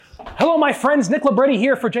Hello, my friends. Nick Labretti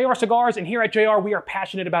here for JR Cigars, and here at JR, we are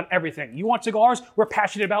passionate about everything. You want cigars? We're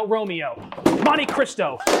passionate about Romeo, Monte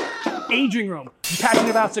Cristo, aging room. You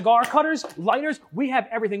passionate about cigar cutters, lighters? We have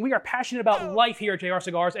everything. We are passionate about life here at JR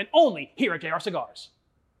Cigars, and only here at JR Cigars.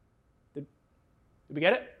 Did we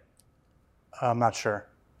get it? I'm not sure.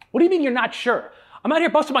 What do you mean you're not sure? I'm out here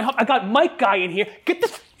busting my hump. I got Mike Guy in here. Get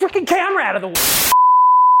this freaking camera out of the way.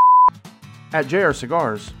 At JR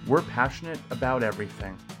Cigars, we're passionate about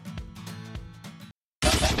everything.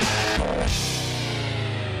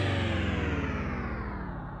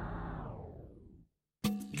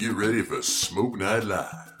 Get ready for Smoke Night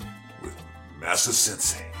Live with Massa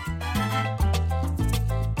Sensei.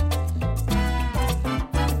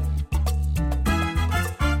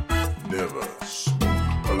 Never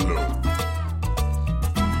smoke alone.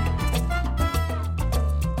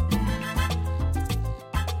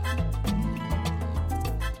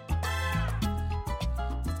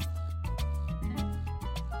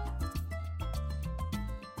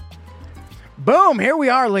 Boom! Here we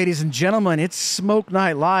are, ladies and gentlemen. It's Smoke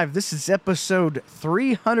Night Live. This is episode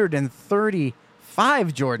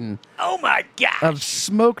 335, Jordan. Oh my gosh! Of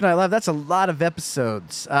Smoke Night Live. That's a lot of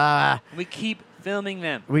episodes. We keep filming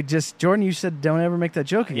them. Jordan, you said don't ever make that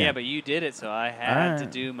joke again. Yeah, but you did it, so I had to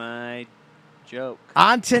do my joke.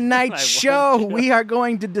 On tonight's show, we are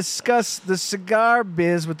going to discuss the cigar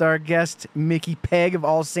biz with our guest, Mickey Pegg of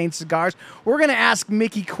All Saints Cigars. We're going to ask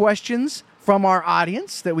Mickey questions from our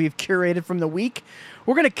audience that we've curated from the week.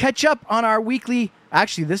 We're going to catch up on our weekly,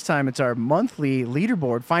 actually this time it's our monthly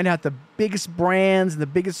leaderboard, find out the biggest brands and the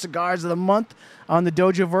biggest cigars of the month on the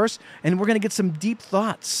Dojoverse, and we're going to get some deep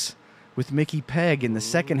thoughts with Mickey Pegg in the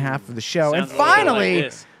second half of the show. Sounds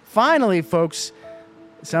And finally, folks,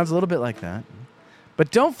 it sounds a little bit like that. But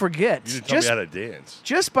don't forget, You didn't tell me how to dance.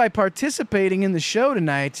 just by participating in the show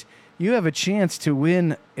tonight, you have a chance to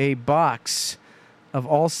win a box of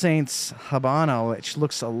All Saints Habano, which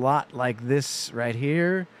looks a lot like this right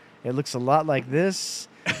here. It looks a lot like this.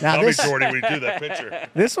 Now Tell me, Jordy, when you do that picture.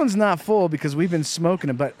 this one's not full because we've been smoking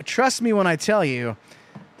it, but trust me when I tell you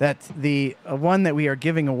that the one that we are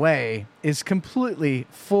giving away is completely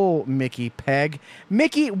full, Mickey Pegg.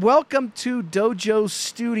 Mickey, welcome to Dojo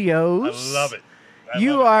Studios. I love it.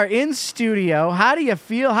 You are in studio. How do you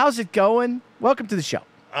feel? How's it going? Welcome to the show.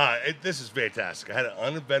 This is fantastic. I had an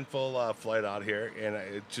uneventful flight out here, and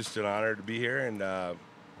it's just an honor to be here. And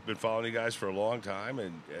been following you guys for a long time,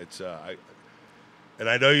 and it's I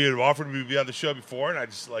know you had offered me to be on the show before, and I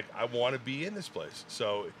want to be in this place.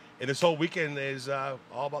 So, and this whole weekend is all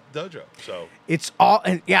about the dojo. So It's all,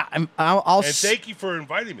 and yeah, I'll thank you for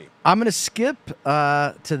inviting me. I'm going to skip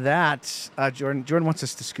to that. Jordan wants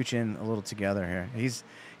us to scooch in a little together here. He's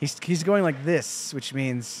going like this, which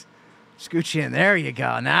means scooch in. There you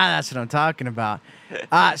go. Now that's what I'm talking about.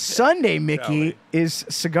 Sunday, Mickey, is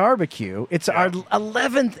Cigarbecue. It's our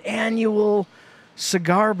 11th annual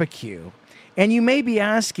Cigarbecue. And you may be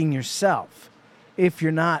asking yourself, if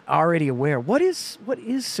you're not already aware, what is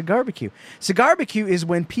Cigarbecue? Cigarbecue is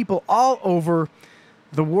when people all over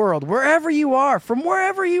the world, wherever you are, from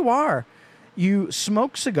wherever you are, you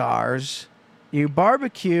smoke cigars, you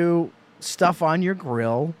barbecue stuff on your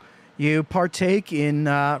grill, you partake in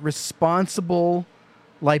responsible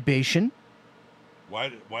libation. Why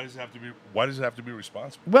does it have to be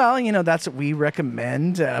responsible? Well, that's what we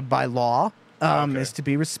recommend by law, is to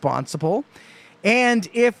be responsible. And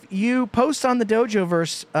if you post on the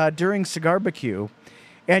Dojoverse during Cigarbecue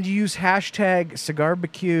and you use hashtag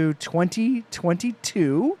Cigarbecue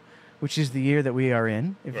 2022, which is the year that we are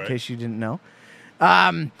in, in case you didn't know.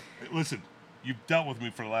 Listen, you've dealt with me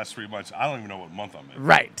for the last 3 months. I don't even know what month I'm in.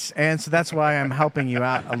 Right. And so that's why I'm helping you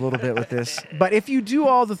out a little bit with this. But if you do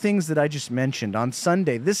all the things that I just mentioned on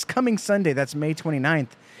Sunday, this coming Sunday, that's May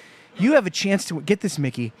 29th, you have a chance to get this,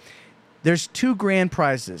 Mickey. There's 2 grand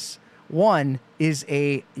prizes. One is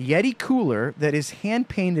a Yeti cooler that is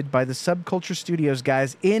hand-painted by the Subculture Studios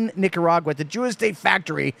guys in Nicaragua at the Jewish State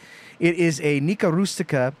Factory. It is a Nica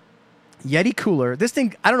Rustica Yeti cooler. This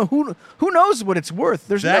thing, I don't know who knows what it's worth.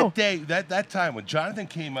 There's that time when Jonathan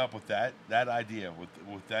came up with that idea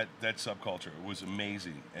with that subculture, it was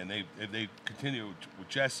amazing. And they continue with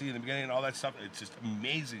Jesse in the beginning and all that stuff. It's just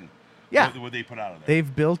amazing. Yeah, what they put out of there.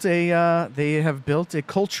 They have built a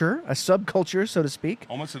culture, a subculture, so to speak.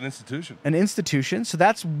 Almost an institution. An institution. So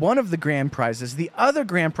that's one of the grand prizes. The other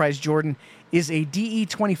grand prize, Jordan, is a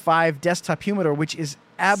DE25 desktop humidor, which is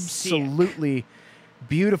absolutely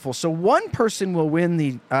beautiful. So one person will win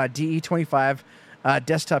the DE25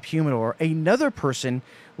 desktop humidor. Another person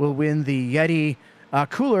will win the Yeti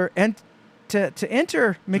cooler. And to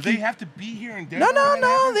enter, Do Mickey. they have to be here in Denver?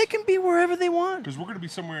 No. They can be wherever they want. Because we're going to be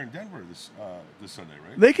somewhere in Denver this Sunday,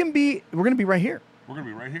 right? They can be. We're going to be right here. We're going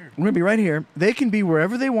to be right here. We're going to be right here. They can be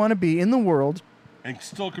wherever they want to be in the world. And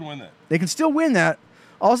still can win that. They can still win that.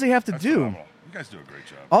 All they have to That's do. phenomenal. You guys do a great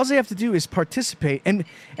job. All they have to do is participate. And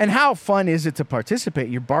how fun is it to participate?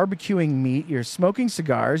 You're barbecuing meat, you're smoking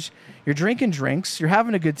cigars, you're drinking drinks, you're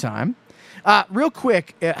having a good time. Real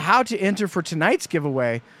quick, how to enter for tonight's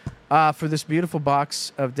giveaway for this beautiful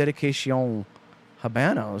box of Dedication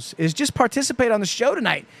Habanos is just participate on the show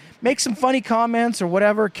tonight. Make some funny comments or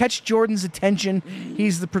whatever. Catch Jordan's attention.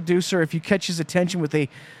 He's the producer. If you catch his attention with a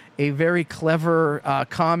very clever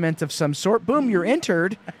comment of some sort, boom, you're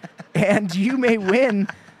entered. And you may win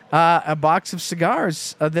a box of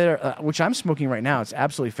cigars which I'm smoking right now. It's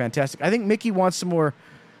absolutely fantastic. I think Mickey wants some more.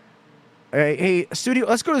 Hey, studio.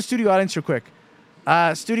 Let's go to the studio audience real quick.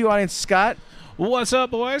 Studio audience, Scott. What's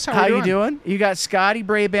up, boys? How you doing? You got Scotty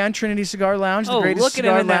Braband, Trinity Cigar Lounge, the greatest look at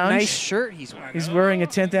cigar him in that lounge. nice shirt he's wearing. He's wearing a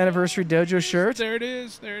 10th anniversary Dojo shirt. There it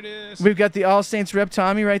is. There it is. We've got the All Saints rep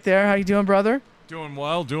Tommy right there. How you doing, brother? Doing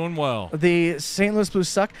well, doing well. The St. Louis Blues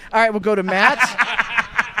suck. All right, we'll go to Matt.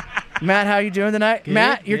 Matt, how you doing tonight? Good,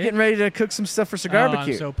 Matt, you're good. getting ready to cook some stuff for Cigar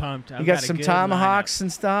Barbecue. I'm so pumped. You got some tomahawks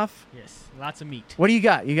and stuff. Yes, lots of meat. What do you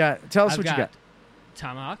got? Tell us I've what you got.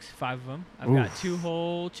 Tomahawks, 5 of them. I've Oof. got 2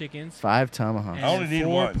 whole chickens. 5 tomahawks. And I only need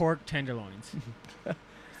 4 one. pork tenderloins. All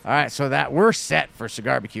right, so that we're set for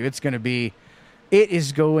Cigar Barbecue. It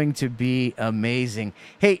is going to be amazing.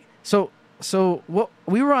 Hey, so what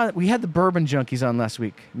we had the Bourbon Junkies on last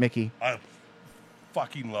week, Mickey. I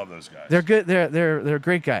fucking love those guys. They're good. They're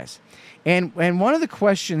great guys. And one of the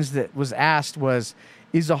questions that was asked was,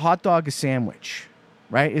 is a hot dog a sandwich?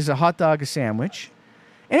 Right? Is a hot dog a sandwich?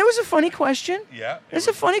 And it was a funny question. Yeah. It's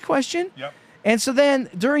a funny question. Yep. And so then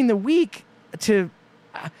during the week,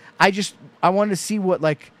 I wanted to see what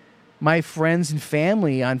like my friends and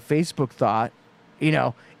family on Facebook thought,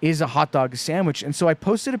 is a hot dog a sandwich? And so I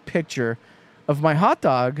posted a picture of my hot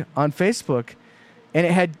dog on Facebook, and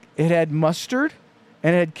it had mustard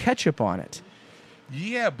and it had ketchup on it.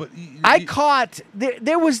 Yeah, but I caught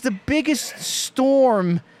there was the biggest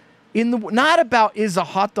storm not about is a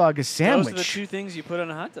hot dog a sandwich. Those are the 2 things you put on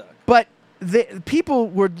a hot dog. But the people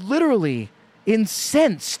were literally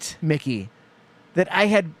incensed, Mickey, that I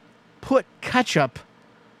had put ketchup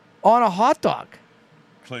on a hot dog.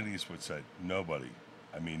 Clint Eastwood said, nobody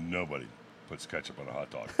puts ketchup on a hot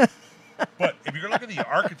dog. But if you're going to look at the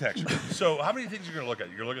architecture, so how many things are you going to look at?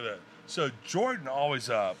 You're going to look at so Jordan always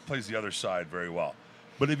plays the other side very well.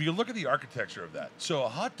 But if you look at the architecture of that, so a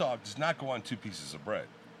hot dog does not go on 2 pieces of bread.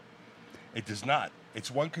 It does not. It's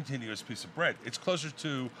one continuous piece of bread. It's closer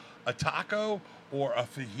to a taco or a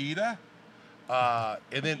fajita.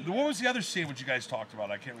 And then what was the other sandwich you guys talked about?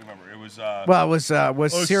 I can't remember. It was it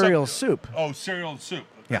was cereal soup. Oh, cereal and soup.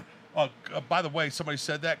 Yeah. By the way, somebody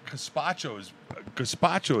said that gazpacho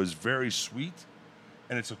is very sweet,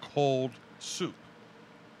 and it's a cold soup.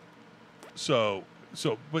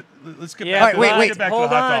 But let's get back. Wait, Let's get back to the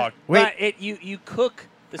hot dog. Wait. You cook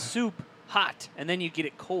the soup hot and then you get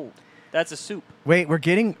it cold. That's a soup. We're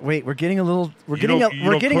getting a little we're You getting don't- you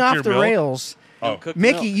we're don't getting cook off your the milk? rails. Oh. Cook the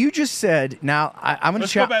Mickey, milk. you just said now I'm going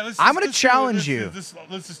Let's to go back. I'm going to challenge you.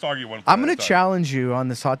 Let's just argue one. I'm going to challenge you on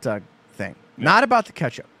this hot dog thing. Not about the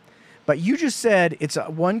ketchup. But you just said it's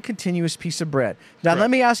one continuous piece of bread. Now, Correct. let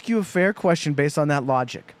me ask you a fair question based on that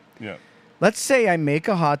logic. Yeah. Let's say I make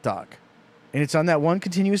a hot dog, and it's on that one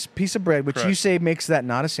continuous piece of bread, which you Correct. say makes that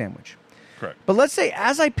not a sandwich. Correct. But let's say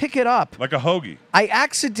as I pick it up, Like a hoagie. I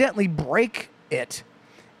accidentally break it,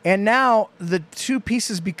 and now the 2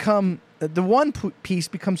 pieces become the one piece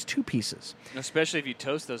becomes 2 pieces. Especially if you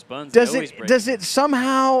toast those buns. Does they always it break. does it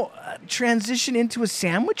somehow transition into a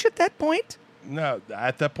sandwich at that point? No,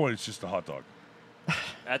 at that point it's just a hot dog.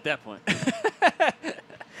 At that point.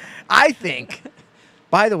 I think.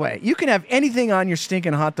 By the way, you can have anything on your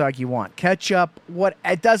stinking hot dog you want. Ketchup,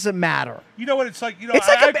 it doesn't matter. You know what it's like? It's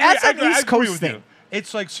like that's an East agree Coast with thing. you.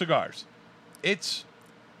 It's like cigars. It's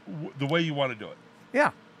the way you want to do it.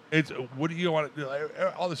 Yeah. It's what do you want to do?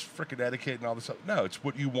 All this freaking etiquette and all this stuff. No, it's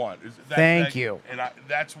what you want. Thank you. And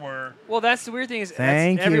that's where. Well, that's the weird thing is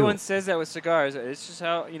Thank you. everyone says that with cigars. It's just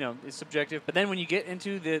how, it's subjective. But then when you get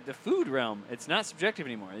into the food realm, it's not subjective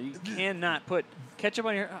anymore. You cannot put ketchup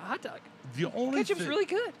on your hot dog. The only Ketchup's thing, really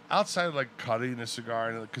good. outside of like cutting a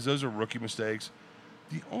cigar, because those are rookie mistakes.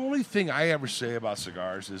 The only thing I ever say about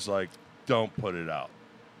cigars is like, don't put it out.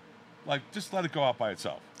 Like, just let it go out by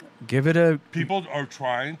itself. Give it a. People are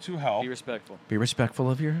trying to help. Be respectful. Be respectful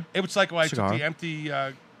of your. It was like when I cigar. took the empty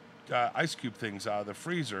ice cube things out of the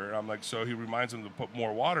freezer. And I'm like, so he reminds them to put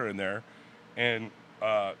more water in there. And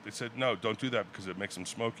they said, no, don't do that because it makes them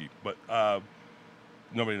smoky. But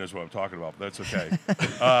nobody knows what I'm talking about, but that's okay.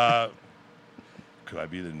 Could I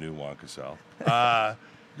be the new Juan Cassell?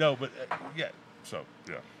 No, but yeah. So,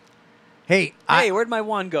 yeah. Hey, Hey, where'd my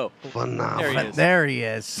wand go? There he is. there he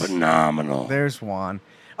is. Phenomenal. There's Juan.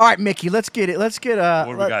 All right, Mickey, let's get it. Let's get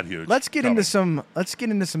What do we got here? Let's get Tell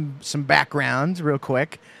into me. some background real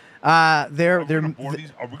quick. Are we going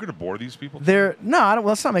to bore these people? No, I don't,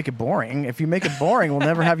 well, let's not make it boring. If you make it boring, we'll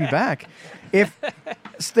never have you back. If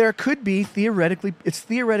there could be it's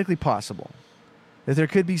theoretically possible that there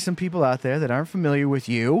could be some people out there that aren't familiar with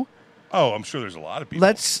you. Oh, I'm sure there's a lot of people.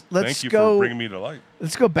 Let's Thank you go. for bringing me to light.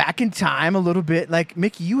 Let's go back in time a little bit. Like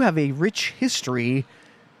Mickey, you have a rich history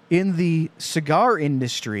in the cigar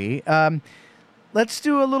industry. Let's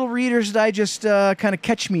do a little Reader's Digest kind of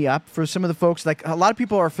catch me up for some of the folks. Like a lot of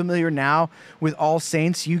people are familiar now with All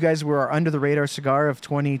Saints. You guys were our under the radar cigar of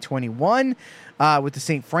 2021 with the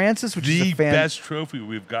St. Francis, which is The a best trophy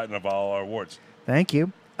we've gotten of all our awards. Thank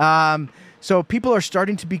you. So people are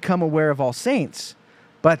starting to become aware of All Saints,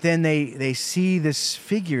 but then they see this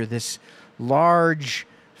figure, this large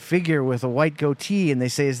figure with a white goatee, and they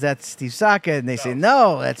say, "Is that Steve Saka?" And they say,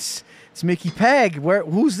 "No, it's Mickey Pegg.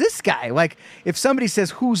 Who's this guy?" Like, if somebody says,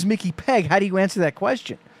 "Who's Mickey Pegg?" How do you answer that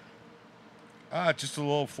question? Just a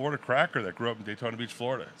little Florida cracker that grew up in Daytona Beach,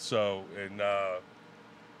 Florida. So, and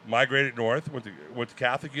migrated north, went to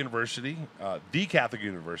Catholic University, the Catholic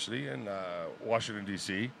University in Washington,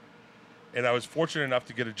 D.C., and I was fortunate enough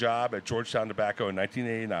to get a job at Georgetown Tobacco in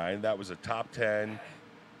 1989. That was a top 10.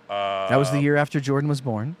 That was the year after Jordan was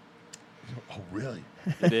born. Oh, really?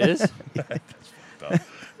 It is?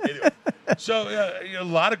 Anyway, so a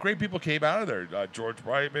lot of great people came out of there. George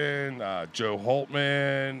Brightman, Joe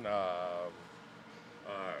Holtman,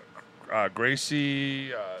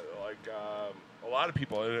 Gracie, a lot of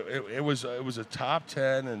people. It was a top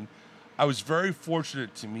 10, and I was very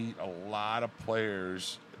fortunate to meet a lot of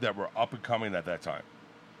players that were up and coming at that time.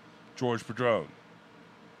 George Padron,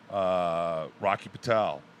 Rocky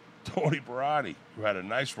Patel, Tony Barati, who had a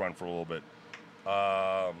nice run for a little bit.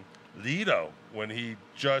 Lido, when he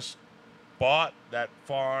just bought that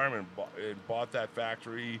farm and bought that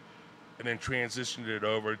factory and then transitioned it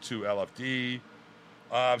over to LFD.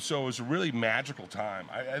 So it was a really magical time.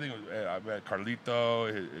 I think I met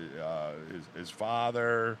Carlito, his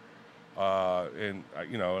father, and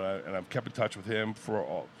I've kept in touch with him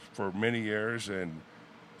for many years, and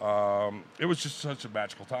it was just such a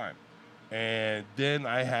magical time. And then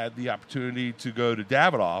I had the opportunity to go to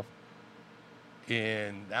Davidoff,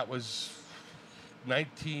 and that was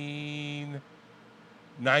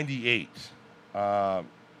 1998. Go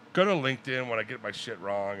to LinkedIn when I get my shit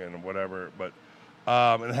wrong and whatever, but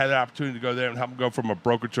and had the opportunity to go there and help them go from a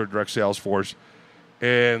brokerage to a direct sales force,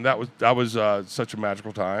 and that was such a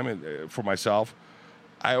magical time and for myself.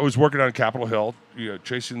 I was working on Capitol Hill,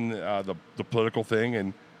 chasing the political thing,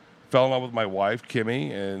 and fell in love with my wife,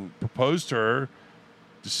 Kimmy, and proposed to her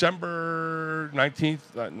December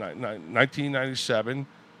 19th, 1997.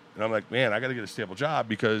 And I'm like, man, I got to get a stable job,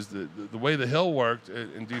 because the way the Hill worked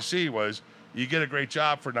in D.C. was you get a great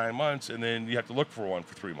job for 9 months, and then you have to look for one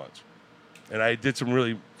for 3 months. And I did some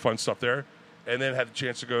really fun stuff there, and then had the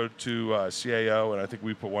chance to go to CAO, and I think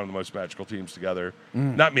we put one of the most magical teams together.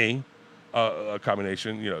 Not me, a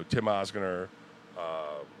combination. Tim Osgener,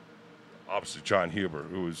 opposite John Huber,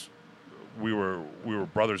 who was we were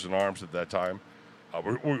brothers in arms at that time.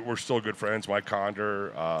 We're still good friends. Mike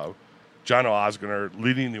Condor, John Osgener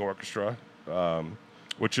leading the orchestra,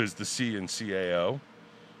 which is the C in CAO,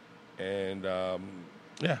 and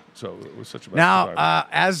so it was such a magical time.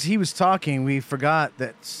 As he was talking, we forgot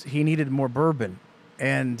that he needed more bourbon,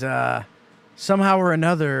 and somehow or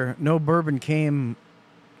another, no bourbon came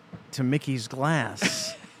to Mickey's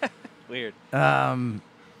glass. Weird.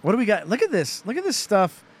 What do we got? Look at this. Look at this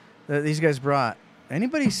stuff that these guys brought.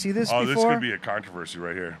 Anybody see this before? Oh, this could be a controversy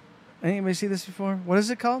right here. Anybody see this before? What is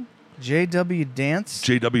it called? J.W. Dance?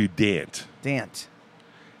 J.W. Dant. Dant.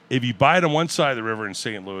 If you buy it on one side of the river in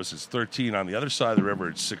St. Louis, it's 13. On the other side of the river,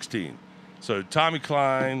 it's 16. So Tommy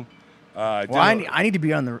Klein. I need to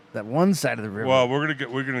be on that one side of the river. Well, we're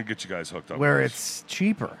gonna get you guys hooked up. Where with it's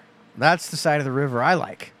cheaper. That's the side of the river I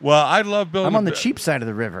like. Well, I love building. I'm on the cheap side of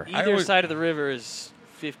the river. Either side of the river is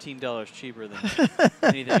 $15 cheaper than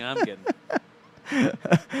anything I'm getting. All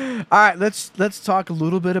right, let's talk a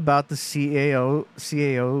little bit about the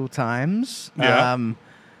CAO times. Yeah.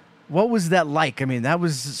 What was that like? I mean, that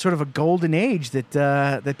was sort of a golden age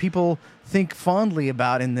that people think fondly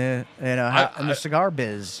about in the in the cigar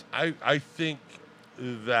biz. I think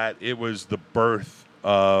that it was the birth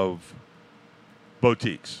of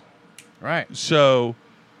boutiques. Right. So,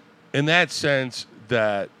 in that sense,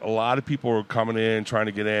 that a lot of people were coming in, trying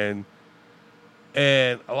to get in,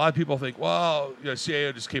 and a lot of people think, well,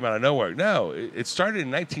 CAO just came out of nowhere. No, it started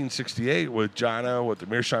in 1968 with Jono, with the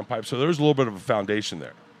Meerschaum pipe. So there was a little bit of a foundation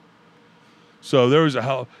there. So there was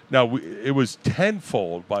it was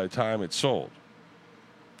tenfold by the time it sold.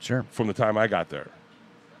 Sure. From the time I got there,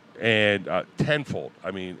 and tenfold.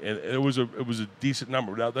 I mean, and it was a decent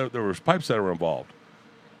number. Now there was pipes that were involved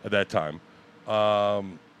at that time,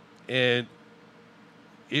 and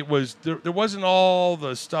it was there wasn't all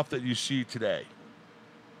the stuff that you see today.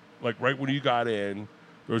 Like right when you got in,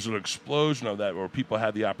 there was an explosion of that where people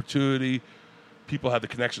had the opportunity, people had the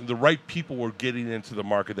connection. The right people were getting into the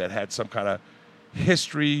market that had some kind of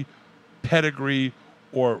history, pedigree,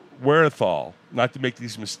 or wherewithal not to make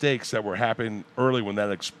these mistakes that were happening early when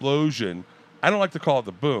that explosion. I don't like to call it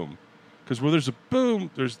the boom, because where there's a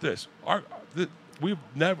boom, there's this.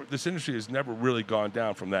 This industry has never really gone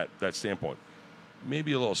down from that standpoint.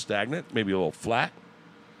 Maybe a little stagnant, maybe a little flat.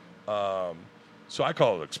 So I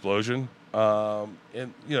call it explosion,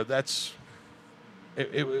 and that's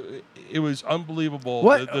it was unbelievable.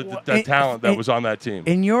 The talent that was on that team.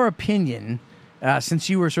 In your opinion, since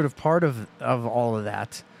you were sort of part of all of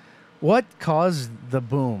that, what caused the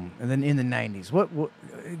boom? And then in the '90s, what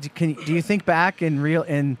do you think back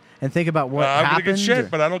and think about what happened? I'm gonna get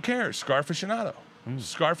shit, but I don't care. Scar Aficionado.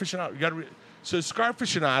 Scar Aficionado. You got to. So Scar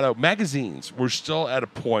Aficionado magazines were still at a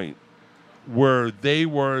point where they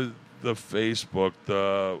were the Facebook,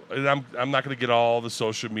 and I'm not going to get all the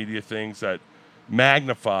social media things that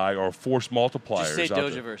magnify or force multipliers. Just say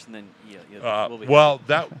out Dojoverse, and then we'll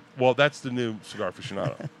be that's the new Cigar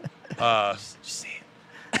Aficionado. just say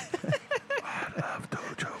it. I love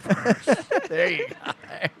Dojoverse. There you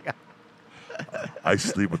go. I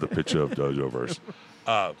sleep with a picture of Dojoverse.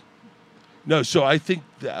 No, so I think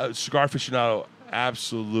Cigar Aficionado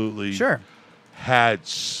absolutely had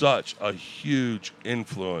such a huge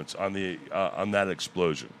influence on on that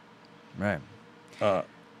explosion. Right.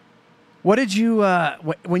 What did you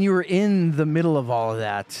when you were in the middle of all of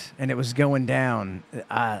that and it was going down?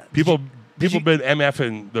 People been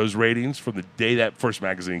MFing those ratings from the day that first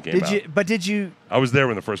magazine came out. Did you? I was there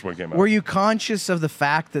when the first one came out. Were you conscious of the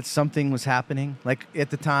fact that something was happening, like at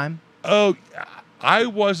the time? Oh, I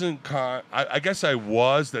wasn't. I guess I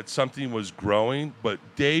was that something was growing. But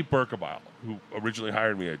Dave Berkebile, who originally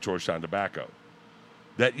hired me at Georgetown Tobacco,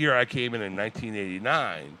 that year I came in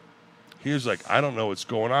 1989. He was like, I don't know what's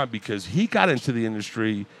going on, because he got into the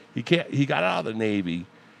industry. He got out of the Navy,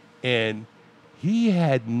 and he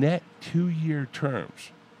had net 2-year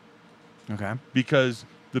terms. Okay. Because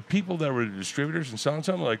the people that were the distributors and selling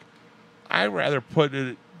something, like, I'd rather put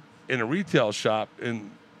it in a retail shop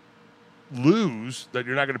and lose that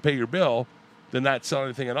you're not going to pay your bill than not sell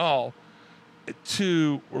anything at all.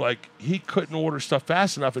 To, like, he couldn't order stuff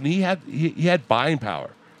fast enough, and he had buying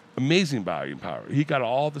power, amazing buying power. He got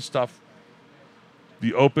all the stuff.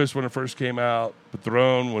 The Opus when it first came out,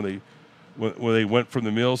 Patron when they went from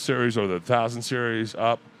the Mill series or the 1000 series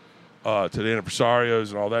up to the Anniversarios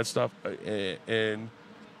and all that stuff, and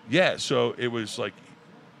yeah, so it was like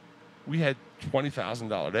we had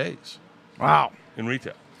 $20,000 days. Wow. In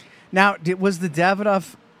retail. Now, was the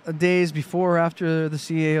Davidoff days before or after the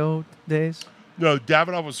CAO days? No,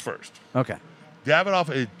 Davidoff was first. Okay. Davidoff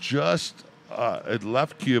had just had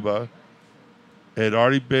left Cuba, had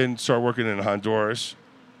already started working in Honduras,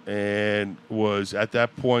 and was at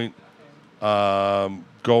that point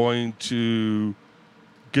going to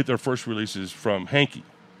get their first releases from Hankey.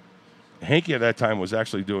 Hankey at that time was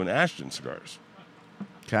actually doing Ashton cigars.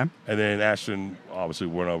 Okay. And then Ashton obviously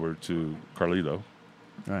went over to Carlito.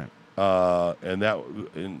 Right.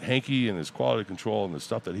 And Hankey and his quality control and the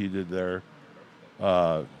stuff that he did there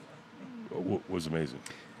was amazing.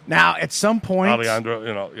 Now, at some point,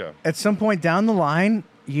 Alejandro, yeah. At some point down the line,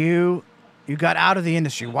 you got out of the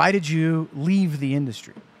industry. Why did you leave the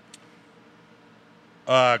industry?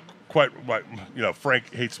 Frank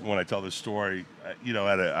hates when I tell this story. At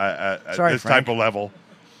Sorry, this Frank. type of level,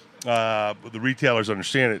 but the retailers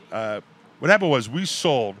understand it. What happened was we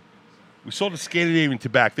sold to Scandinavian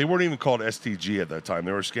Tobacco. They weren't even called STG at that time.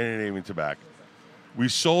 They were Scandinavian Tobacco. We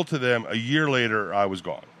sold to them. A year later, I was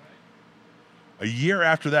gone. A year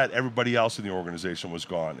after that, everybody else in the organization was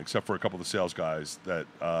gone, except for a couple of the sales guys that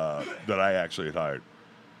I actually had hired.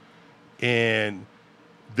 And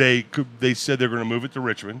they said they're going to move it to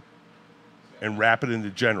Richmond and wrap it into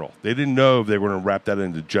General. They didn't know if they were going to wrap that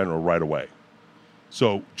into General right away.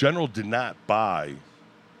 So General did not buy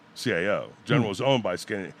CAO. General was owned by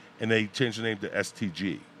Scandinavian, and they changed the name to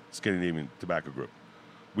STG, Scandinavian Tobacco Group.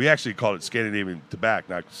 We actually called it Scandinavian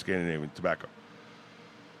tobacco, not Scandinavian tobacco.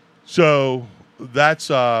 So that's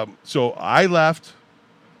so I left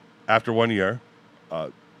after 1 year,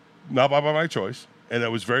 not by my choice, and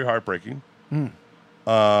it was very heartbreaking.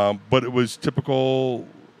 But it was typical,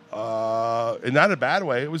 and not in a bad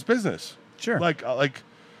way. It was business. Sure. Like,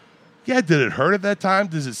 yeah. Did it hurt at that time?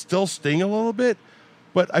 Does it still sting a little bit?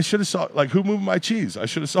 But I should have saw, like, Who Moved My Cheese? I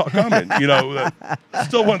should have saw it coming.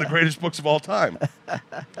 Still one of the greatest books of all time.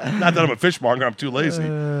 Not that I'm a fishmonger. I'm too lazy.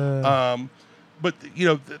 But,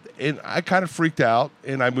 and I kind of freaked out,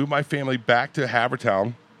 and I moved my family back to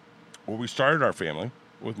Havertown, where we started our family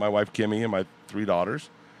with my wife, Kimmy, and my 3 daughters.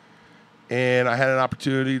 And I had an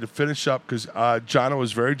opportunity to finish up because Jana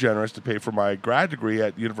was very generous to pay for my grad degree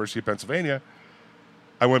at the University of Pennsylvania.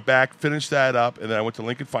 I went back, finished that up, and then I went to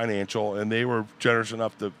Lincoln Financial, and they were generous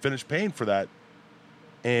enough to finish paying for that.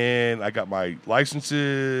 And I got my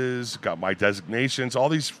licenses, got my designations, all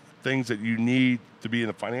these things that you need to be in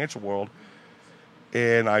the financial world.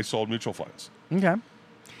 And I sold mutual funds. Okay.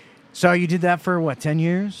 So you did that for, what, 10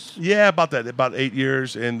 years? Yeah, about 8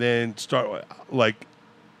 years. And then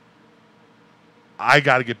I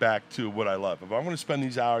got to get back to what I love. If I'm going to spend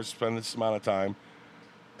these hours, spend this amount of time,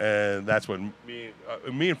 and that's when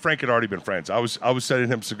me and Frank had already been friends. I was sending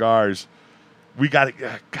him cigars. We got it.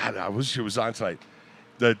 God, I wish it was on tonight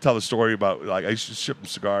to tell the story about, like, I used to ship him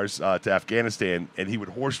cigars to Afghanistan, and he would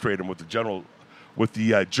horse trade them with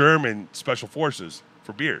the German special forces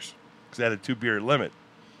for beers because they had a 2-beer limit.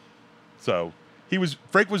 So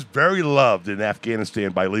Frank was very loved in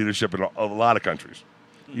Afghanistan by leadership in a lot of countries.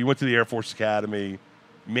 He went to the Air Force Academy.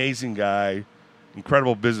 Amazing guy,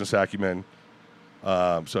 incredible business acumen.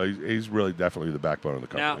 So he's really definitely the backbone of the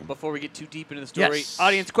company. Now, before we get too deep into the story, Yes.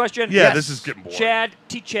 audience question. Yeah, Yes. this is getting boring. Chad,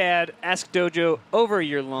 Chad, ask Dojo over a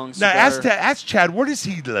year-long Now, cigar. ask Chad, where does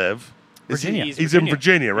he live? Virginia. He's in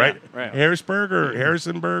Virginia, right? Yeah, right. Harrisburg or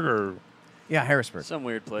Harrisonburg or Yeah, Harrisburg. Some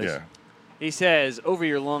weird place. yeah. He says, over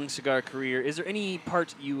your long cigar career, is there any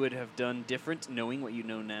part you would have done different knowing what you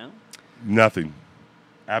know now? Nothing.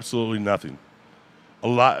 Absolutely nothing.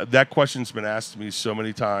 That question's been asked to me so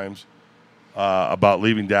many times about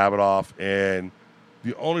leaving Davidoff, and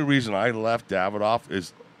the only reason I left Davidoff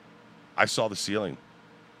is I saw the ceiling.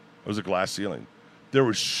 It was a glass ceiling. There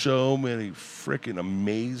were so many freaking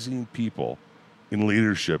amazing people in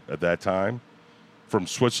leadership at that time, from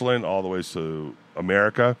Switzerland all the way to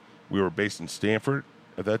America. We were based in Stanford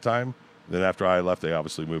at that time. Then after I left, they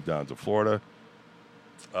obviously moved down to Florida.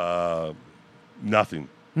 Nothing.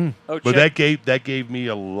 Oh, But Chad, that gave me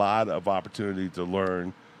a lot of opportunity to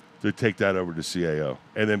learn to take that over to CAO.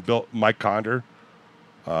 And then Mike Conder,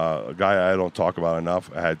 a guy I don't talk about enough,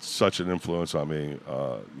 had such an influence on me.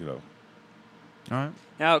 All right.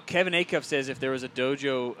 now, Kevin Acuff says if there was a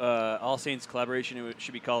Dojo All Saints collaboration, it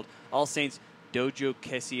should be called All Saints Dojo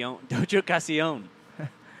Casion. Dedicación.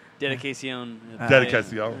 Dedicación.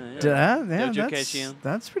 Yeah, Dojo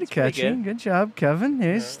that's pretty It's pretty catchy. good. Good job, Kevin.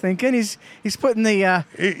 He's thinking. He's putting the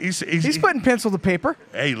he's putting pencil to paper.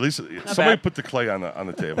 Hey, Lisa, somebody bad. put the clay on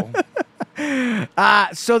the table.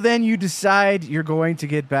 So then you decide you're going to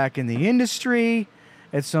get back in the industry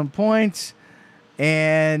at some point,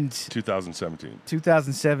 and 2017.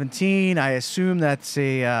 2017. I assume that's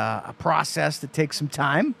a process that takes some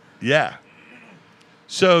time. Yeah.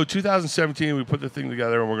 So 2017, we put the thing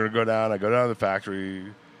together, and we're going to go down. I go down to the factory,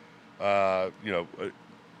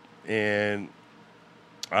 and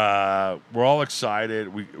we're all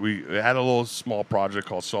excited. We had a little small project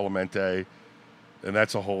called Solamente, and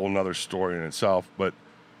that's a whole another story in itself. But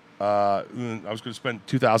I was going to spend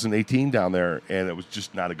 2018 down there, and it was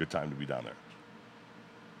just not a good time to be down there.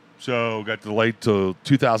 So got delayed till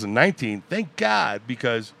 2019. Thank God,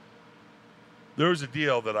 because there was a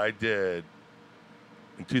deal that I did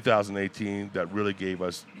in 2018 that really gave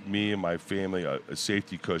me and my family a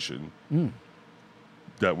safety cushion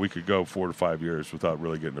that we could go 4 to 5 years without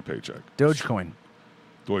really getting a paycheck. Dogecoin.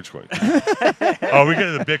 Dogecoin. Oh, we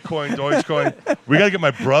get the Bitcoin, Dogecoin. We got to get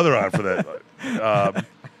my brother on for that.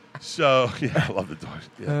 So yeah, I love the Doge.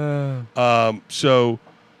 Yeah. So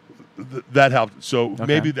that helped. So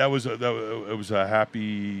maybe it was a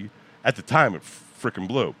happy at the time. It freaking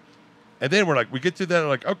blew, and then we're like, we get to that,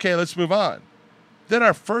 like, okay, let's move on. Then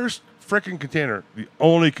our first freaking container, the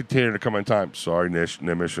only container to come on time, sorry,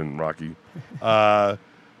 Nimish and Rocky,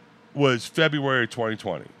 was February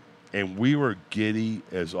 2020. And we were giddy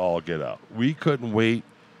as all get out. We couldn't wait.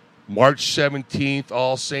 March 17th,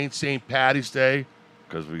 All Saints, St. Patty's Day,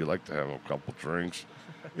 because we like to have a couple drinks.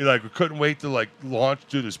 We couldn't wait to launch,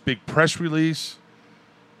 do this big press release.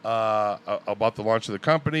 about the launch of the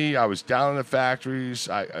company. I was down in the factories.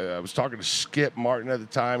 I was talking to Skip Martin at the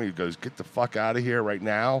time. He goes, "Get the fuck out of here right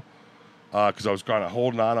now," because I was kind of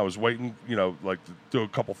holding on. I was waiting, like to do a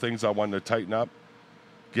couple things I wanted to tighten up.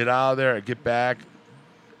 Get out of there. I get back.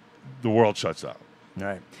 The world shuts down.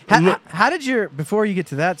 Right. How did your before you get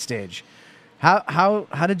to that stage? How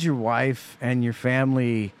did your wife and your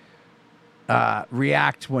family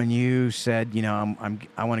react when you said,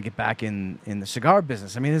 I want to get back in the cigar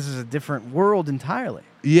business? I mean, this is a different world entirely.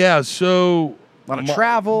 Yeah. So A lot of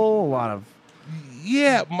travel, a lot of.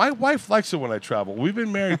 Yeah, my wife likes it when I travel. We've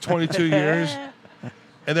been married 22 years.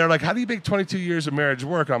 And they're like, "How do you make 22 years of marriage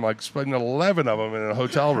work?" I'm like, spending 11 of them in a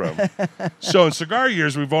hotel room. So in cigar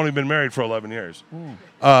years, we've only been married for 11 years.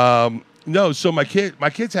 No, so my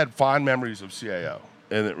kids had fond memories of CAO,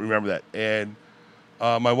 and remember that. And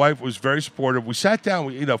my wife was very supportive. We sat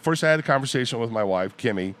down. First I had a conversation with my wife,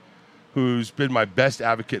 Kimmy, who's been my best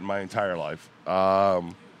advocate in my entire life,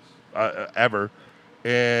 ever.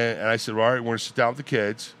 And I said, "Well, all right, we're going to sit down with the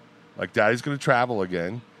kids. Like, Daddy's going to travel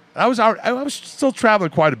again." I was still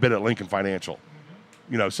traveling quite a bit at Lincoln Financial,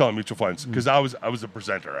 selling mutual funds because I was a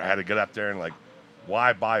presenter. I had to get up there and like,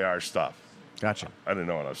 why buy our stuff? Gotcha. I didn't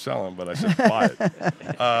know what I was selling, but I said buy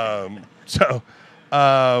it. So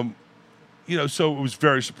it was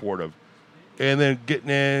very supportive. And then getting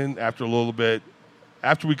in after a little bit,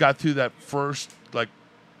 after we got through that first like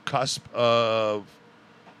cusp of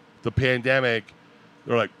the pandemic,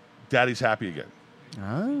 they're like, "Daddy's happy again."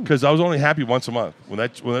 Because I was only happy once a month. When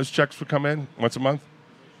those checks would come in once a month,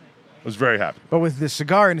 I was very happy. But with the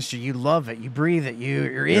cigar industry, you love it, you breathe it,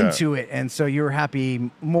 you're into it, and so you were happy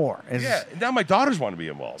more. Yeah. Now my daughters want to be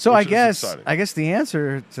involved. So which I is exciting. guess the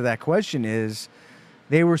answer to that question is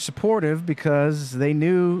they were supportive because they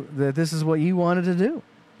knew that this is what you wanted to do,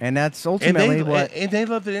 and that's ultimately what. And they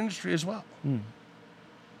love the industry as well.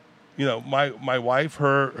 My wife,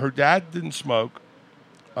 her dad didn't smoke.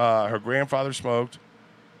 Her grandfather smoked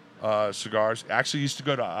cigars. Actually used to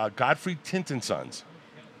go to Godfrey Tint & Sons,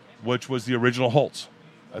 which was the original Holtz.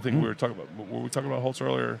 I think we were talking about Holtz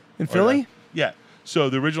earlier? In Philly? Yeah. So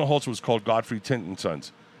the original Holtz was called Godfrey Tint &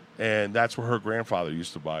 Sons, and that's where her grandfather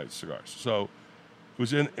used to buy cigars. So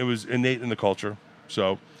it was innate in the culture.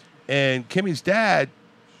 So, and Kimmy's dad,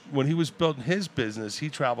 when he was building his business, he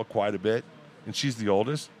traveled quite a bit, and she's the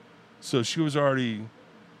oldest. So she was already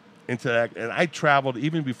into that, and I traveled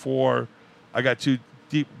even before I got too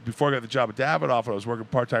deep. Before I got the job at Davidoff, I was working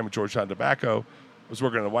part-time at Georgetown Tobacco. I was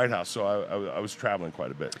working in the White House, so I was traveling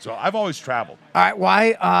quite a bit. So I've always traveled. All right,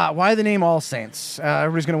 why the name All Saints?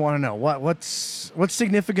 Everybody's going to want to know what's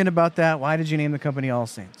significant about that. Why did you name the company All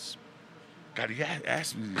Saints? God, you gotta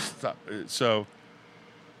ask me this stuff. So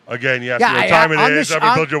again, you ask me what time it is.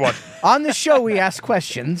 I'm build your one. On the show, we ask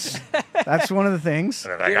questions. That's one of the things.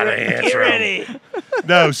 And I gotta answer. Get ready.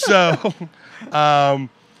 No, so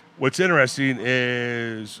what's interesting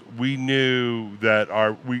is we knew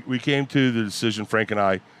that we came to the decision, Frank and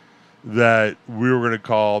I, that we were going to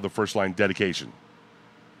call the first line Dedication.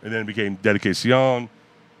 And then it became Dedicación.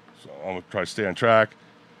 So I'm going to try to stay on track.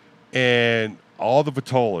 And all the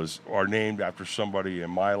Vitolas are named after somebody in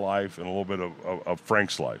my life and a little bit of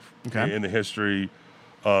Frank's life. Okay. In the history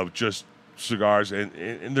of just cigars.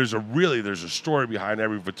 And there's a story behind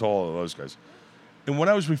every Vitola of those guys. And when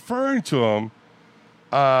I was referring to them,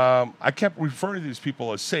 I kept referring to these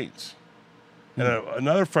people as saints. And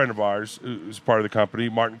another friend of ours, who's part of the company,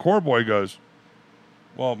 Martin Corboy, goes,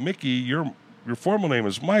 "Well, Mickey, your formal name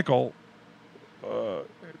is Michael,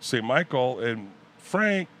 St. Michael, and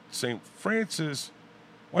Frank, St. Francis.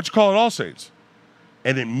 Why don't you call it All Saints?"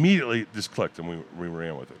 And immediately this clicked, and we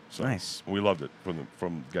ran with it. So nice. We loved it from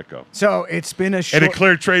the get-go. So it's been a short... And it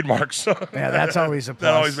cleared trademarks. So yeah, that's always a plus.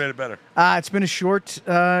 That always made it better. It's been a short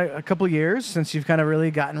a couple years since you've kind of really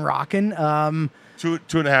gotten rocking.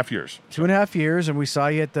 2.5 years. 2.5 years, and we saw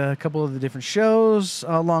you at a couple of the different shows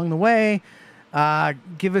along the way.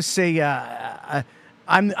 Give us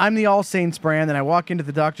I'm the All Saints brand, and I walk into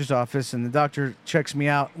the doctor's office, and the doctor checks me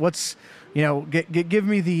out. Give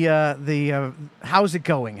me the how's it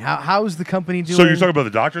going? How's the company doing? So you're talking about the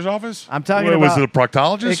doctor's office? I'm talking about. Was it a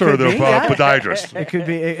proctologist or the podiatrist? It could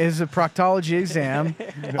be. It's a proctology exam,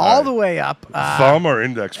 all the way up. Thumb or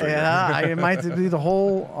index finger? Yeah, it might be the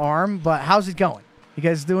whole arm. But how's it going? You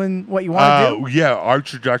guys doing what you want to do? Yeah, our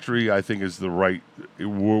trajectory, I think, is the right.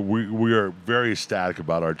 We are very ecstatic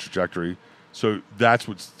about our trajectory. So that's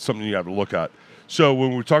something you have to look at. So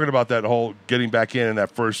when we're talking about that whole getting back in and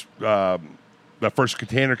that first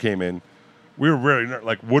container came in, we were really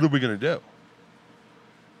like, what are we going to do?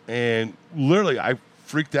 And literally, I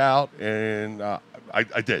freaked out, and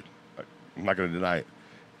I did. I'm not going to deny it.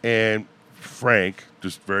 And Frank,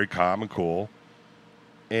 just very calm and cool.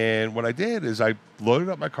 And what I did is I loaded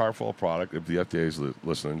up my car full of product. If the FDA is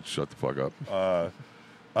listening, shut the fuck up.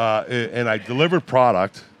 And I delivered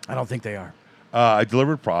product. I don't think they are. I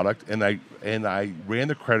delivered product, and I ran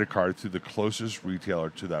the credit card to the closest retailer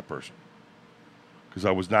to that person because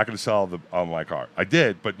I was not going to sell on my car. I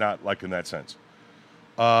did, but not like in that sense.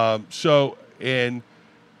 And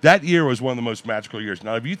that year was one of the most magical years.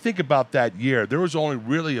 Now, if you think about that year, there was only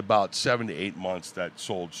really about 7 to 8 months that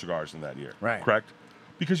sold cigars in that year. Right. Correct?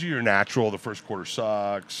 Because you're natural, the first quarter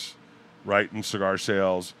sucks, right, in cigar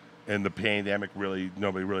sales, and the pandemic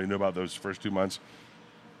nobody really knew about those first 2 months.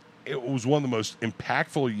 It was one of the most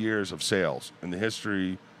impactful years of sales in the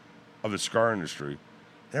history of the cigar industry.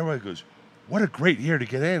 And everybody goes, "What a great year to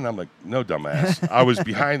get in!" And I'm like, "No, dumbass. I was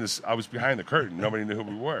behind behind the curtain. Nobody knew who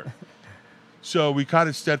we were." So we kind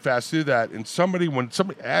of steadfast through that. And when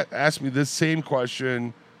somebody asked me this same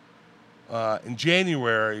question in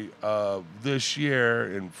January of this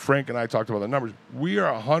year, and Frank and I talked about the numbers, we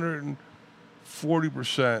are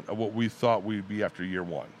 140% of what we thought we'd be after year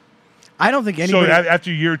one. I don't think anybody. So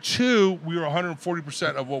after year two, we were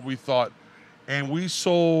 140% of what we thought, and we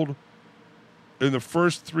sold in the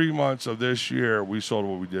first 3 months of this year. We sold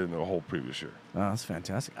what we did in the whole previous year. Oh, that's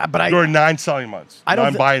fantastic. But during 9 selling months,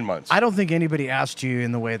 9 buying months. I don't think anybody asked you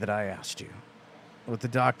in the way that I asked you, with the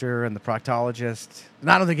doctor and the proctologist. And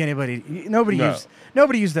I don't think nobody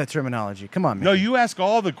used that terminology. Come on, man. No, you ask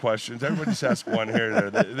all the questions. Everybody just asks one here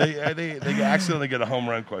and there. They accidentally get a home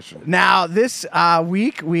run question. Now, this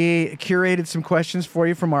week, we curated some questions for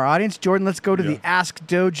you from our audience. Jordan, let's go to the Ask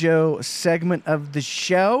Dojo segment of the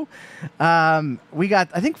show. We got,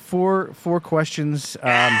 I think, four questions.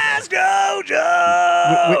 Ask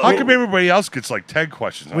Dojo! How come everybody else gets like 10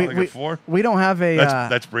 questions? I only get 4? We don't have a...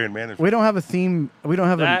 That's brand management. We don't have a theme. We don't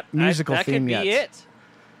have a musical theme yet. That could be it.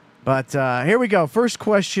 But here we go. First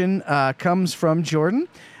question comes from Jordan,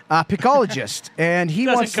 Piccologist, and he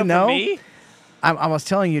wants to know. From me? I was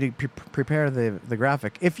telling you to prepare the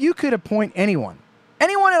graphic. If you could appoint anyone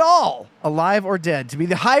at all, alive or dead, to be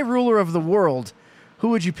the high ruler of the world, who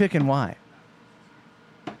would you pick and why?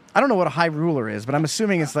 I don't know what a high ruler is, but I'm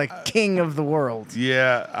assuming it's like king of the world.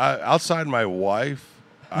 Yeah, outside my wife,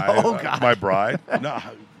 God. My bride. No,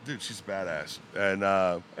 dude, she's badass. And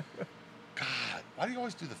God, why do you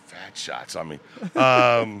always do the fat shots on me?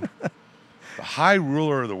 The high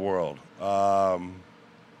ruler of the world. Alive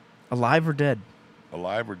or dead?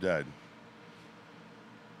 Alive or dead?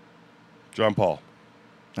 John Paul.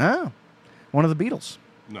 Oh, one of the Beatles.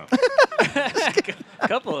 No. A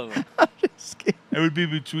couple of them. It would be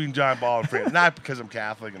between John Paul and Frank. Not because I'm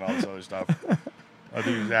Catholic and all this other stuff. I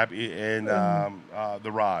think he's happy. And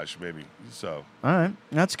the Raj, maybe. So. All right.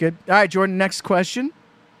 That's good. All right, Jordan, next question.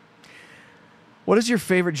 What is your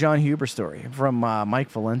favorite John Huber story? From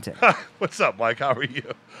Mike Valente. What's up, Mike? How are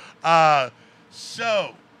you?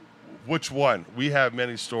 So, which one? We have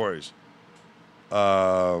many stories.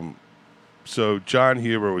 So John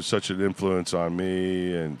Huber was such an influence on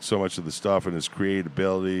me and so much of the stuff and his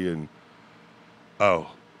creativity and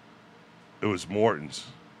it was Morton's.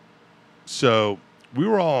 So we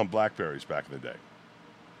were all on Blackberries back in the day.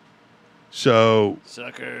 So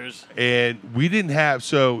suckers. And we didn't have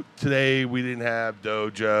today we didn't have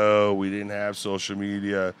Dojo, we didn't have social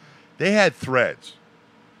media. They had Threads.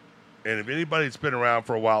 And if anybody's been around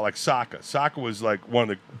for a while, like Saka was like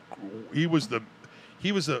he was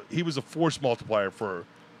a force multiplier for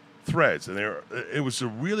Threads, and it was a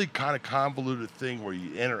really kind of convoluted thing where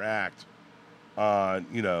you interact on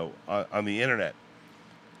the internet,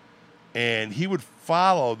 and he would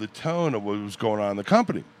follow the tone of what was going on in the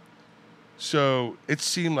company. So it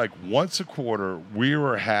seemed like once a quarter we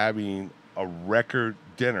were having a record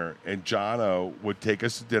dinner, and John O would take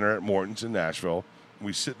us to dinner at Morton's in Nashville.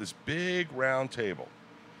 We sit at this big round table.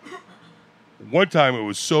 One time it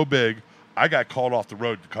was so big, I got called off the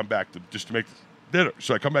road to come back to make the dinner.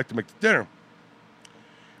 So I come back to make the dinner.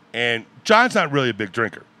 And John's not really a big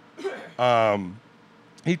drinker.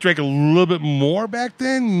 He drank a little bit more back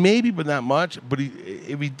then, maybe, but not much. But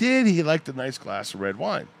if he did, he liked a nice glass of red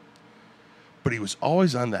wine. But he was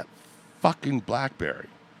always on that fucking BlackBerry,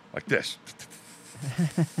 like this.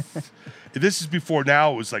 This is before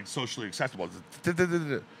now it was like socially acceptable.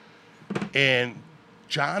 And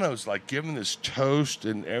Jono's like giving this toast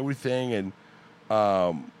and everything, and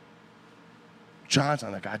John's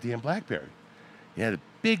on that goddamn BlackBerry. He had a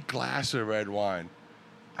big glass of red wine.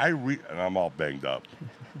 And I'm all banged up.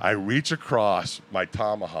 I reach across my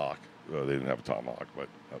tomahawk. Well, they didn't have a tomahawk, but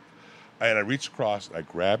and I reach across, I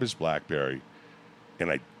grab his BlackBerry, and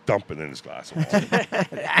I dump it in his glass of wine.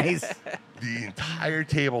 Nice. The entire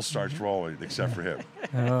table starts rolling except for him.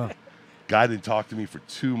 Oh. Guy didn't talk to me for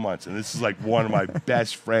 2 months, and this is like one of my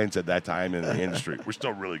best friends at that time in the industry. We're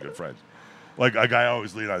still really good friends. Like a guy I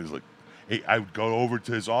always lean on. He's like, hey, I would go over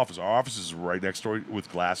to his office. Our office is right next door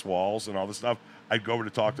with glass walls and all this stuff. I'd go over to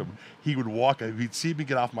talk to him. He would walk. He'd see me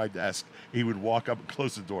get off my desk. He would walk up and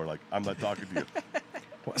close the door like, I'm not talking to you.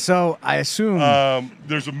 So I assume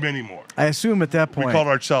There's many more. I assume at that point We called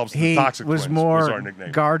ourselves the he Toxic was Twins, more was our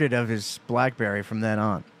nickname. guarded of his BlackBerry from then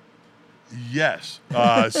on. Yes.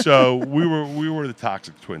 So we were the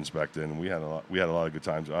Toxic Twins back then. We had a lot of good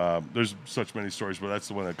times. There's such many stories, but that's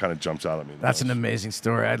the one that kind of jumps out at me. That's an amazing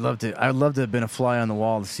story. I'd love to have been a fly on the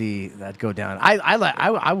wall to see that go down.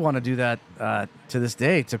 I want to do that to this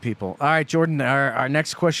day to people. All right, Jordan. Our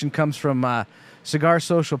next question comes from Cigar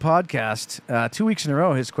Social Podcast. 2 weeks in a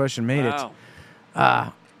row, his question made it.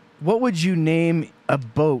 What would you name a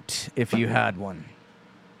boat if you had one?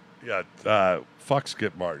 Yeah. Fuck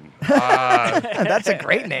Skip Martin. That's a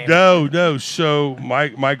great name. No. So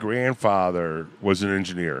my grandfather was an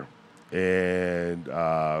engineer, and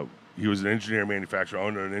he was an engineer manufacturer,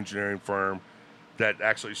 owned an engineering firm that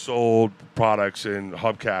actually sold products and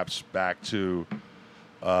hubcaps back to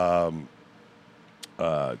GM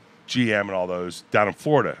and all those down in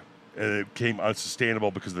Florida. And it became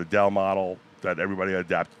unsustainable because of the Dell model that everybody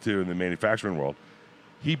adapted to in the manufacturing world.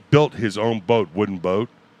 He built his own boat, wooden boat,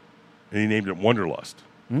 and he named it Wonderlust.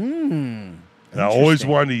 And I always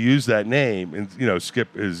wanted to use that name, and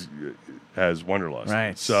Skip has Wonderlust.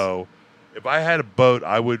 Right. So if I had a boat,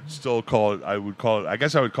 I would still call it. I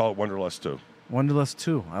guess I would call it Wonderlust 2. Wonderlust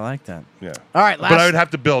 2. I like that. Yeah. All right, but I would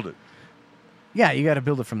have to build it. Yeah, you got to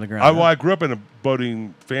build it from the ground. I grew up in a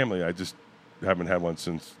boating family. I just haven't had one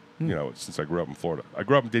since since I grew up in Florida. I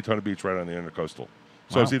grew up in Daytona Beach, right on the Intercoastal.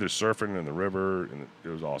 So I was either surfing in the river, and it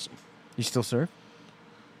was awesome. You still surf?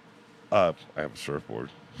 I have a surfboard.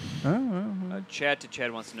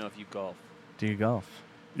 Chad wants to know if you golf. Do you golf?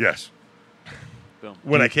 Yes. Boom.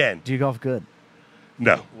 When I can. Do you golf good?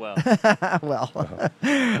 No. Well, Well.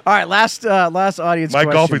 All right, last audience My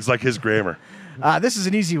question. golfing's like his grammar. This is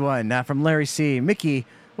an easy one from Larry C. Mickey,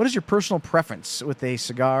 what is your personal preference with a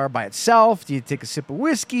cigar by itself? Do you take a sip of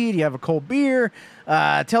whiskey? Do you have a cold beer?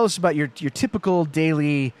 Tell us about your typical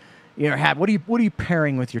daily habit. What are you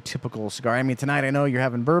pairing with your typical cigar? I mean, tonight I know you're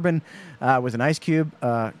having bourbon with an ice cube.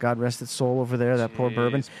 God rest its soul over there, that poor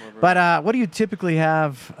bourbon. But what do you typically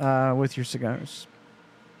have with your cigars?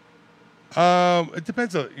 It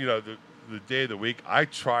depends on the day of the week. I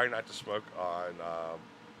try not to smoke on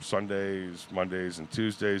Sundays, Mondays, and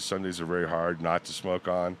Tuesdays. Sundays are very hard not to smoke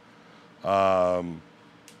on.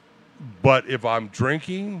 But if I'm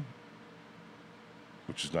drinking,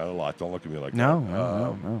 which is not a lot, don't look at me like that.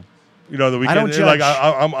 No. The weekend. I don't judge. Like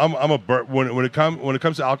I'm a when it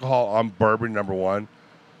comes to alcohol, I'm bourbon number one.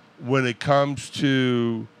 When it comes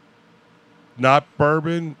to not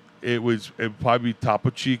bourbon, it would probably be Topo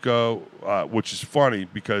Chico, which is funny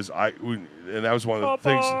because and that was one of the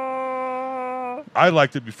things. I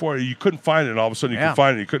liked it before. You couldn't find it, and all of a sudden you could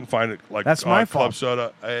find it. You couldn't find it like That's my club fault.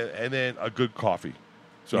 soda, and then a good coffee.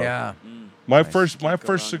 So Yeah. my first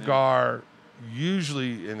cigar,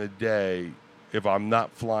 usually in the day, if I'm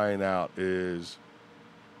not flying out, is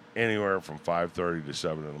anywhere from 5:30 to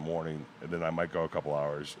 7 in the morning, and then I might go a couple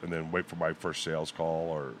hours, and then wait for my first sales call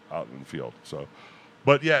or out in the field. So,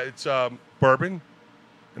 but yeah, it's bourbon,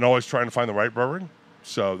 and always trying to find the right bourbon.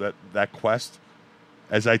 So that quest.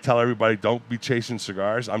 As I tell everybody, don't be chasing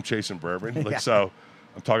cigars. I'm chasing bourbon. Yeah. So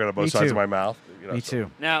I'm talking out both sides of my mouth. Me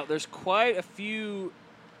too. now there's quite a few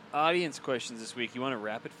audience questions this week. You want to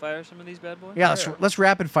rapid fire some of these bad boys? Yeah, let's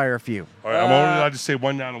rapid fire a few. All right, I'm only allowed to say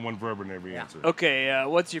one down and one verb in every answer. Okay,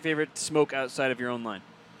 what's your favorite smoke outside of your own line?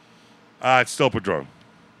 It's still Padron.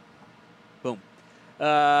 Boom.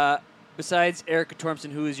 Besides Erica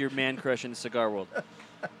Tormson, who is your man crush in the cigar world?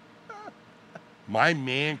 My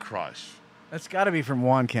man crush. That's got to be from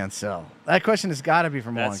Juan Cancel. That question has got to be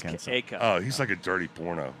from Juan That's Cancel. A-Cup. Oh, he's like a dirty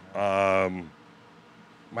porno.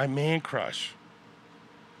 My man crush.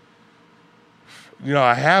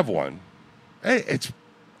 I have one. Hey,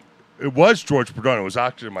 it was George Perdona. It was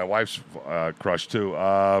actually my wife's crush too.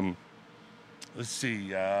 Let's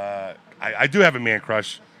see. I do have a man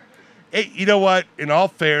crush. Hey, you know what? In all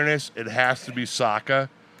fairness, it has to be Saka,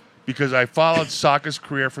 because I followed Saka's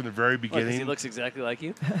career from the very What, 'cause beginning. he looks exactly like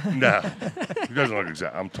you? No, he doesn't look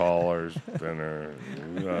exact. I'm taller, thinner.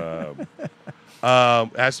 It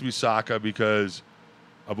has to be Saka because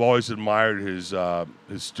I've always admired his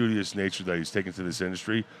studious nature that he's taken to this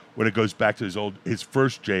industry when it goes back to his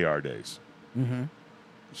first JR days. Mm-hmm.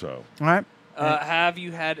 So All right. Have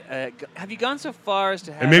you gone so far as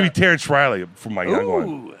to have And maybe Terrence Riley from my young one.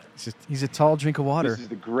 Ooh, He's a tall drink of water. This is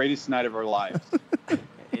the greatest night of our lives. it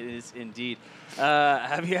is indeed.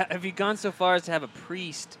 Have you gone so far as to have a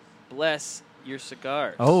priest bless your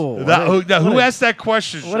cigars? Oh, Who asked that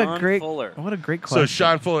question? What Sean a great, Fuller. what a great question. So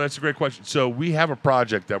Sean Fuller, that's a great question. So we have a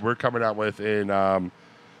project that we're coming out with in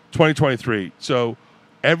 2023. So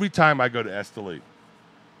every time I go to Esteli,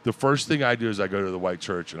 the first thing I do is I go to the white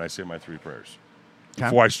church and I say my 3 prayers. Okay.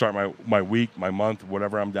 Before I start my week, my month,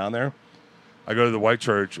 whatever I'm down there, I go to the white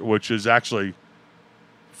church, which is actually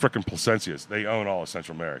frickin' Placencia's. They own all of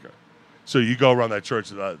Central America. So you go around that church,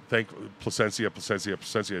 thank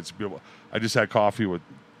Placencia. It's beautiful. I just had coffee with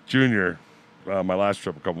Junior, my last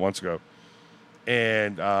trip a couple months ago.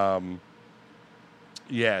 And,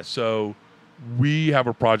 so we have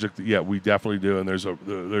a project that, we definitely do. And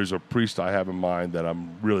there's a priest I have in mind that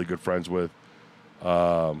I'm really good friends with.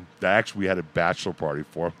 That actually we had a bachelor party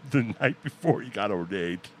for him the night before he got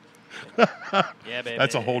ordained. Yeah, baby.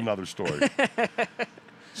 That's a whole nother story.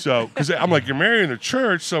 So, because I'm like, you're marrying the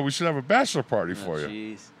church, so we should have a bachelor party for you.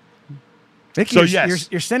 Jeez. Vicky, So, you're, yes.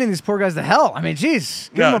 you're sending these poor guys to hell. I mean, geez,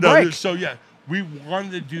 give them a break. So we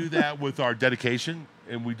wanted to do that with our dedication,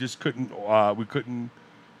 and we just couldn't.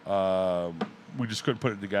 We just couldn't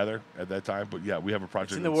put it together at that time. But we have a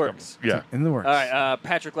project. It's in the that's works. coming. Yeah. In the works. All right,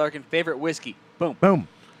 Patrick Larkin, favorite whiskey. Boom. Boom.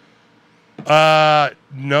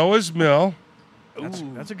 Noah's Mill.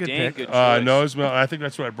 That's a good dang pick. good choice. Noah's Mill. I think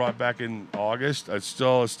that's what I brought back in August. It's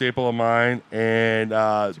still a staple of mine. And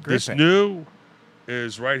great this pick. new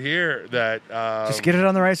is right here. That Just get it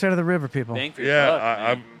on the right side of the river, people. Bang for your buck,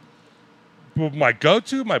 man. well, my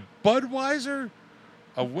go-to, my Budweiser,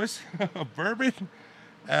 a whiskey, a bourbon.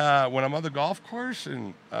 When I'm on the golf course,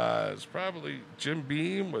 and it's probably Jim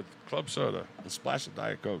Beam with club soda, a splash of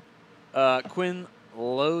Diet Coke. Quinn,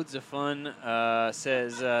 loads of fun,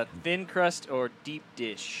 says thin crust or deep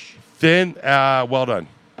dish. Thin, well done.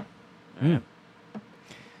 There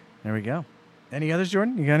we go. Any others,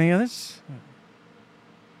 Jordan? You got any others?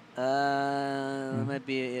 That might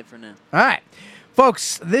be it for now. All right.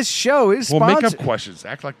 Folks, this show is Well, sponsored. make up questions.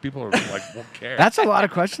 Act like people are won't care. That's a lot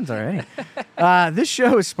of questions already. This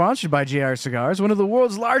show is sponsored by JR Cigars, one of the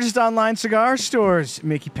world's largest online cigar stores.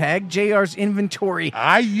 Mickey Peg, JR's inventory.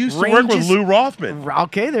 I used to work with ranges- Lou Rothman.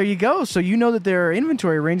 Okay, there you go. So you know that their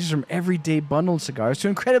inventory ranges from everyday bundled cigars to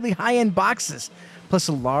incredibly high-end boxes, plus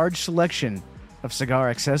a large selection of cigar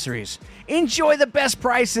accessories. Enjoy the best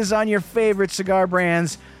prices on your favorite cigar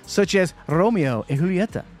brands, such as Romeo y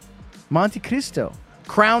Julieta, Monte Cristo,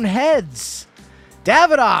 Crown Heads,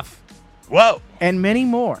 Davidoff, Whoa. and many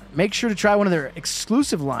more. Make sure to try one of their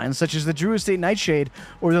exclusive lines, such as the Drew Estate Nightshade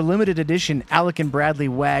or the limited edition Alec and Bradley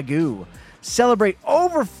Wagyu. Celebrate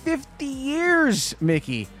over 50 years,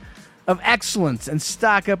 Mickey, of excellence and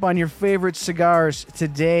stock up on your favorite cigars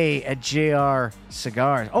today at JR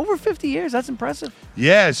Cigars. Over 50 years, that's impressive.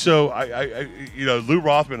 Yeah, so I Lou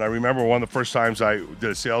Rothman, I remember one of the first times I did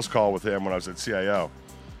a sales call with him when I was at CIO.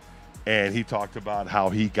 And he talked about how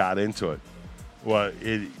he got into it. Well,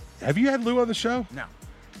 have you had Lou on the show? No.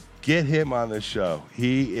 Get him on the show.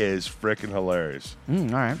 He is freaking hilarious. All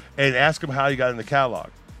right. And ask him how he got in the catalog.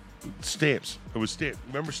 Stamps. It was stamp.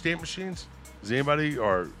 Remember stamp machines? Does anybody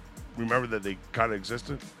or remember that they kind of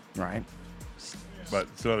existed? Right. But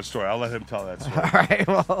it's another story. I'll let him tell that story. All right,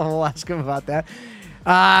 well, we'll ask him about that.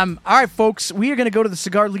 All right, folks, we are going to go to the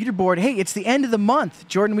cigar leaderboard. Hey, it's the end of the month.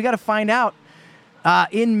 Jordan, we got to find out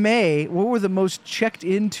in May, what were the most checked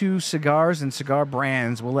into cigars and cigar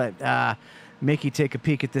brands? We'll let Mickey take a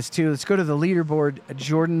peek at this, too. Let's go to the leaderboard.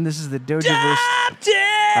 Jordan, this is the Dojoverse.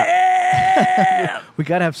 We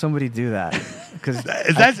got to have somebody do that.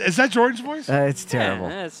 Is that Jordan's voice? It's terrible.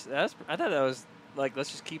 Yeah, I thought that was like,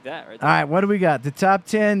 let's just keep that right All there. right, what do we got? The top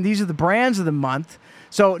 10. These are the brands of the month.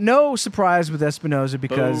 So no surprise with Espinosa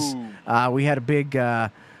because we had a big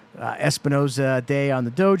Espinosa day on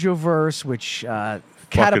the Dojoverse, which Fucking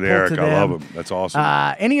catapulted Eric, them. I love him. That's awesome.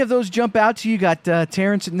 Any of those jump out to you? Got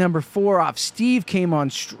Terrence at number 4 off. Steve came on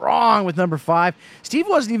strong with number 5. Steve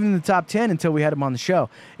wasn't even in the top 10 until we had him on the show.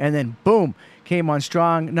 And then, boom, came on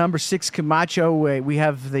strong. Number 6, Camacho. We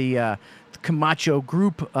have the Camacho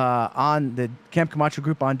group on the Camp Camacho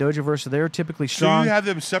group on Dojoverse, so they're typically strong. So you have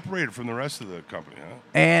them separated from the rest of the company, huh?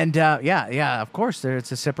 And yeah, of course,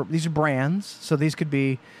 it's a separate. These are brands, so these could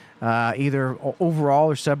be either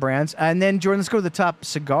overall or sub brands. And then Jordan, let's go to the top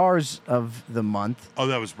cigars of the month. Oh,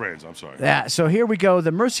 that was brands. I'm sorry. Yeah, so here we go.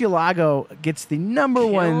 The Murcielago gets the number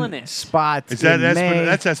Killing 1 it. spot. Is that in May.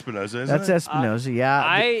 that's Espinosa? Isn't That's it? Espinosa,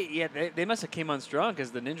 yeah. They must have came on strong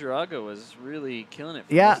because the Ninjarago was really killing it.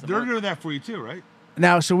 For Yeah. most of the They're month. doing that for you too, right?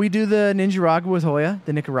 Now, so we do the Nicaragua with Hoya,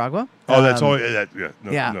 the Nicaragua. Oh, that's all. Yeah.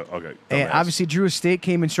 No, yeah. No, okay. And Dumbass. obviously, Drew Estate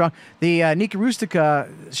came in strong. The Nika Rustica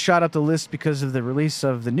shot up the list because of the release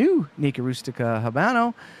of the new Nika Rustica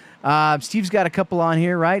Habano. Steve's got a couple on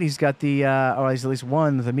here, right? He's got the, he's at least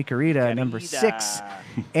one, the Micarita, number 6.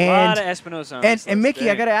 A lot of Espinosa on this and list. Mickey,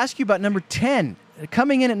 I got to ask you about number 10.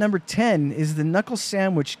 Coming in at number 10 is the Knuckle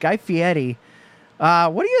Sandwich Guy Fieri.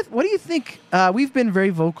 What do you think? We've been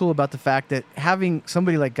very vocal about the fact that having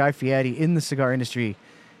somebody like Guy Fieri in the cigar industry,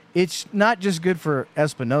 it's not just good for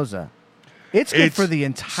Espinosa. It's good for the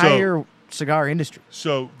entire cigar industry.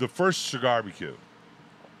 So the first cigar barbecue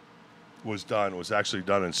was actually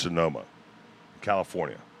done in Sonoma,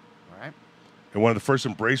 California. All right. And one of the first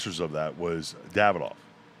embracers of that was Davidoff.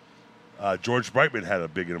 George Brightman had a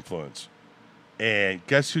big influence. And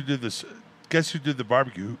guess who did this? Guess who did the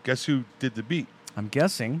barbecue? Guess who did the beat? I'm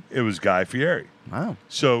guessing. It was Guy Fieri. Wow.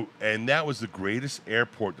 So, and that was the greatest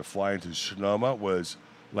airport to fly into. Sonoma was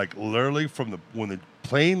like literally from when the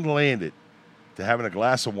plane landed to having a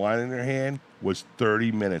glass of wine in their hand was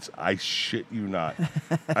 30 minutes. I shit you not.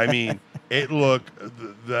 I mean, it looked,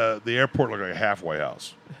 the airport looked like a halfway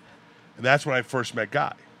house. And that's when I first met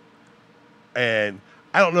Guy. And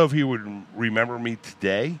I don't know if he would remember me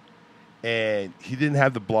today. And he didn't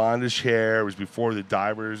have the blondish hair. It was before the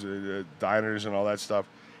diners and all that stuff.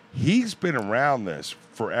 He's been around this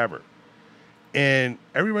forever. And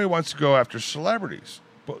everybody wants to go after celebrities.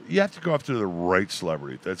 But you have to go after the right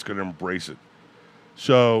celebrity that's going to embrace it.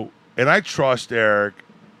 So, and I trust Eric,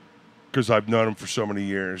 because I've known him for so many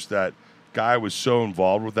years, that Guy was so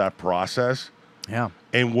involved with that process. Yeah.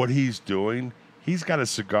 And what he's doing, he's got a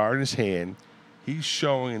cigar in his hand. He's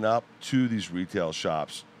showing up to these retail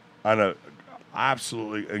shops on a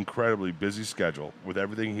absolutely incredibly busy schedule with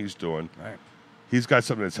everything he's doing. Right. He's got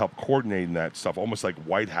something that's helped coordinating that stuff, almost like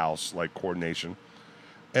White House like coordination.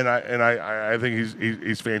 And I think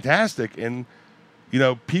he's fantastic. And you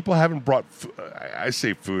know, people haven't brought. I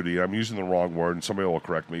say foodie. I'm using the wrong word, and somebody will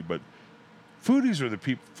correct me. But foodies are the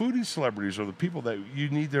people. Foodie celebrities are the people that you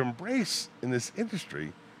need to embrace in this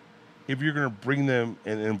industry if you're going to bring them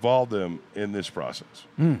and involve them in this process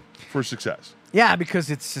for success. Yeah, because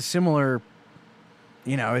it's a similar,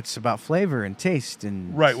 it's about flavor and taste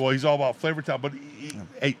and right. Well, he's all about Flavor Town, but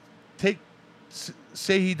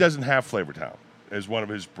say he doesn't have Flavor Town as one of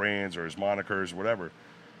his brands or his monikers or whatever.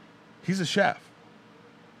 He's a chef,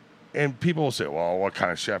 and people will say, "Well, what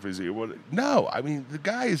kind of chef is he?" Well, no, I mean the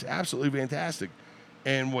guy is absolutely fantastic,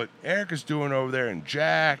 and what Eric is doing over there, and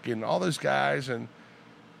Jack, and all those guys, and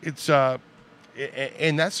it's and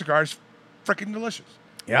that cigar is freaking delicious.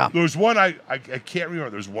 Yeah. There was one I can't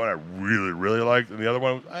remember. There's one I really, really liked, and the other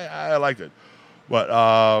one I liked it. But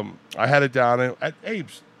I had it down at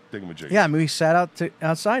Abe's thingamajig. Yeah, I mean, we sat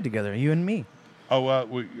outside together, you and me. Oh,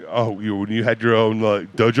 when you had your own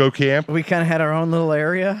dojo camp? We kind of had our own little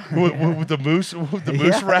area. with the moose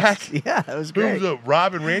rack? Yeah, it was great.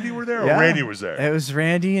 Rob and Randy were there, or Randy was there? It was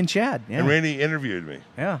Randy and Chad. Yeah. And Randy interviewed me.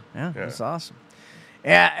 Yeah, it was awesome.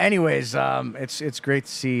 Yeah. Anyways, it's great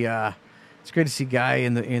to see. It's great to see Guy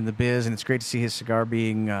in the biz, and it's great to see his cigar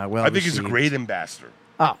being well. I think he's a great ambassador.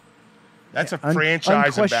 Oh, that's a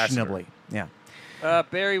franchise unquestionably. ambassador. Yeah.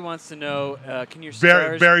 Barry wants to know: can your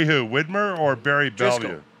cigars Barry who? Widmer or Barry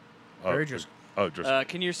Bellevue? Barry Driscoll. Oh, Driscoll.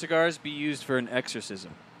 can your cigars be used for an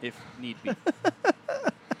exorcism if need be?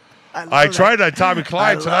 I tried that Tommy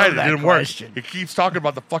Klein tonight. It didn't work. Question. He keeps talking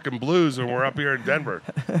about the fucking blues, and we're up here in Denver.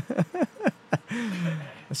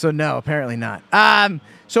 So no, apparently not.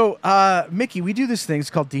 Mickey, we do this thing. It's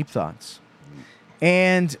called Deep Thoughts,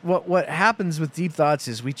 and what happens with Deep Thoughts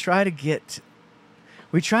is we try to get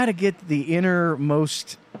the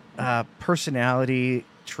innermost personality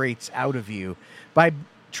traits out of you by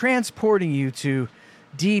transporting you to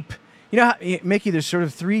deep. Mickey, there's sort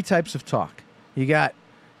of 3 types of talk. You got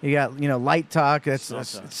light talk.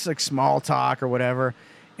 It's like small talk or whatever,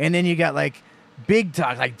 and then you got like big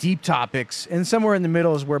talk, like deep topics, and somewhere in the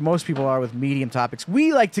middle is where most people are with medium topics.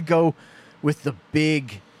 We like to go with the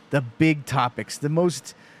big topics, the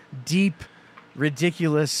most deep,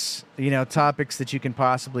 ridiculous, topics that you can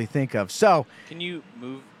possibly think of. So, Can you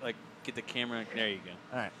move, get the camera? There you go.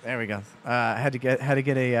 all right, there we go. Had to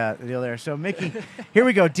get a deal there. So, Mickey, here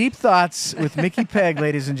we go. Deep Thoughts with Mickey Pegg,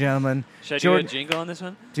 ladies and gentlemen. Should I Jordan, do a jingle on this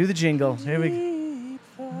one? do the jingle. There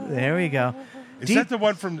we go. Is that the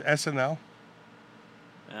one from SNL?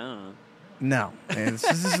 I don't know. No, and this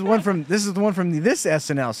is the one from this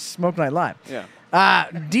SNL Smoke Night Live. Yeah.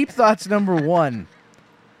 Deep Thoughts number 1.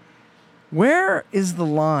 Where is the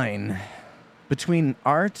line between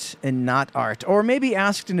art and not art? Or maybe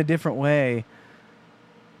asked in a different way,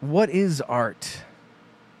 what is art?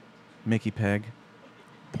 Mickey Peg?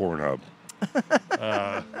 Pornhub.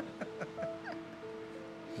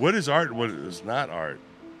 What is art? What is not art?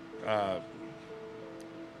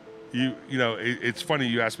 You know, it's funny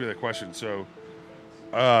you asked me that question. So,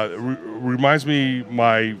 reminds me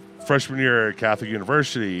my freshman year at Catholic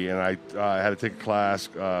University, and I had to take a class,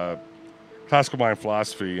 classical mind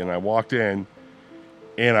philosophy, and I walked into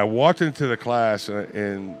the class,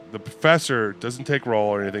 and the professor doesn't take roll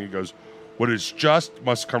or anything. He goes, "What is just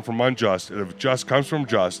must come from unjust, and if just comes from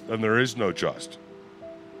just, then there is no just."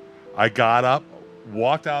 I got up,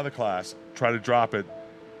 walked out of the class, tried to drop it,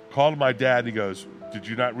 called my dad, and he goes, "Did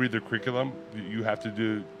you not read the curriculum? You have to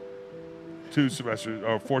do 4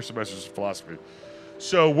 semesters of philosophy."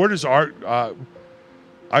 So where does art, I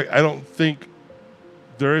don't think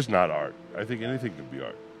there is not art. I think anything can be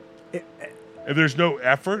art. If there's no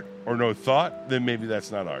effort or no thought, then maybe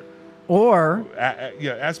that's not art. Or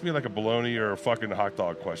ask me like a bologna or a fucking hot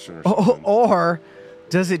dog question or something. Or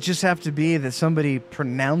does it just have to be that somebody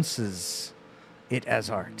pronounces it as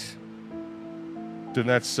art? Then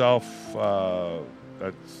that's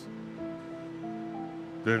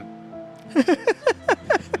then.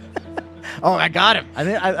 Oh, I got him.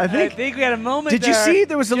 I think we had a moment. Did you there see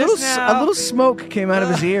there was a just little smoke came out of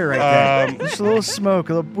his ear right there? Just a little smoke,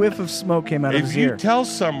 a little whiff of smoke came out of his If you ear. tell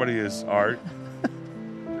somebody it's art,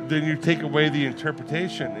 then you take away the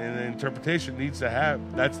interpretation, and the interpretation needs to have.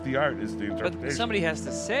 That's the art. Is the interpretation. But somebody has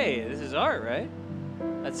to say this is art, right?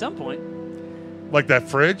 At some point. Like that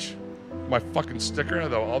fridge, my fucking sticker,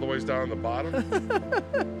 all the ways down on the bottom.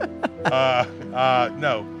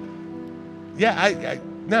 No. Yeah,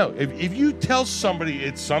 no. If you tell somebody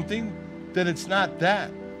it's something, then it's not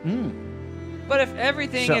that. But if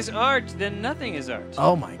everything So- is art, then nothing is art.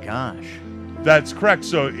 Oh my gosh. That's correct.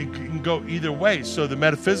 So it can go either way. So the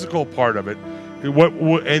metaphysical part of it,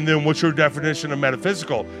 and then what's your definition of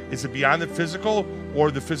metaphysical? Is it beyond the physical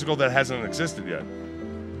or the physical that hasn't existed yet?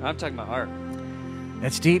 I'm talking about art.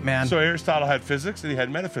 It's deep, man. So Aristotle had physics and he had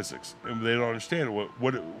metaphysics, and they don't understand what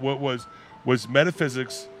was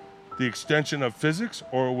metaphysics the extension of physics,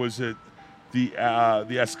 or was it the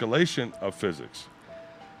escalation of physics?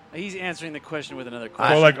 He's answering the question with another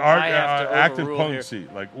question. Well, like art, I have to act and overrule here. potency.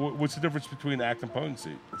 Like, what's the difference between act and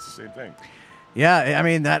potency? It's the same thing. Yeah, I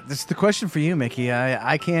mean that's the question for you, Mickey.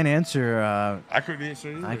 I can't answer. I couldn't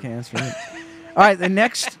answer either. I can't answer it. All right, the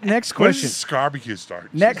next When question. does this barbecue start?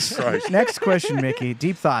 Jesus Christ. Next question, Mickey.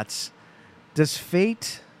 Deep thoughts. Does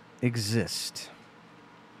fate exist?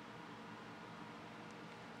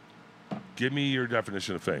 Give me your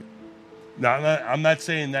definition of fate. No, I'm not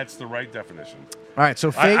saying that's the right definition. All right,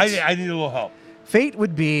 so fate. I need a little help. Fate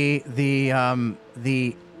would be the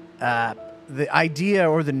idea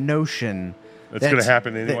or the notion That's going to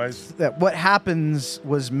happen anyways? That what happens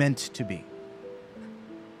was meant to be.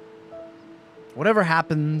 Whatever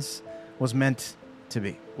happens was meant to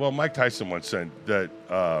be. Well, Mike Tyson once said that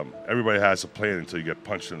everybody has a plan until you get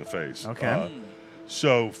punched in the face. Okay.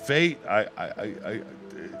 So fate, like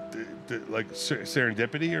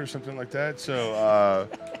serendipity or something like that. So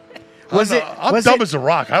I'm dumb as a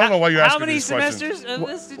rock. I don't know why you're asking these questions. How many semesters of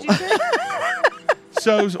this did you say?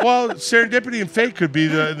 So, well, serendipity and fate could be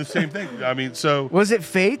the same thing. I mean, so Was it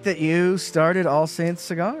fate that you started All Saints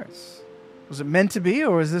Cigars? Was it meant to be,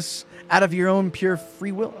 or was this out of your own pure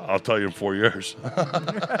free will? I'll tell you in 4 years when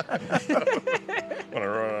I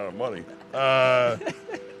run out of money.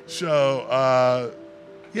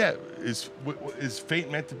 Yeah, is fate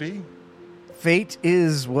meant to be? Fate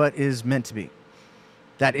is what is meant to be.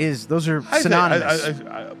 Those are synonymous.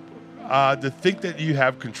 To think that you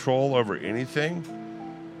have control over anything,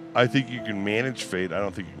 I think you can manage fate. I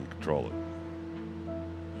don't think you can control it.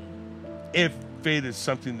 If fate is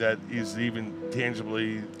something that is even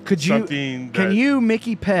tangibly something Can you,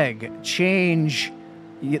 Mickey Peg, change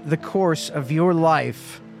the course of your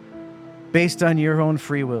life based on your own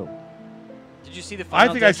free will? Did you see the final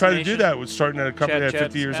I think I tried to do Destination? that with starting at a company at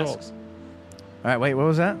 50 years old. asks. All right, wait, what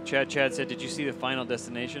was that? Chad said, "Did you see the Final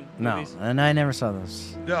Destination No, movies?" and I never saw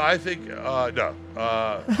those. No, I think no.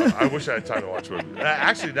 I wish I had time to watch movies.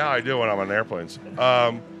 Actually, now I do when I'm on airplanes.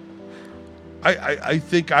 I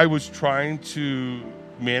think I was trying to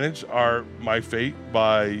manage my fate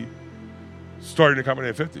by starting a company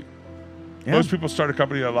at 50. Yeah. Most people start a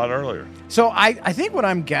company a lot earlier. So I think what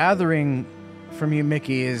I'm gathering from you,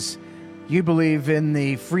 Mickey, is you believe in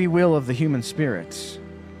the free will of the human spirit,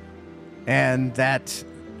 and that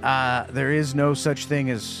there is no such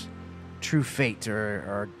thing as true fate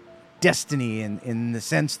or destiny in the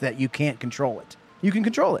sense that you can't control it. You can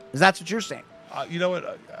control it. That's what you're saying. You know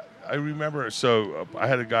what? I remember. So I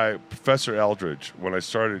had a guy, Professor Eldridge, when I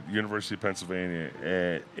started University of Pennsylvania,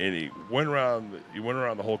 and he went around. He went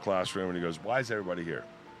around the whole classroom, and he goes, "Why is everybody here?"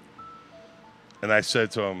 And I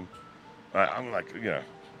said to him, "I'm like,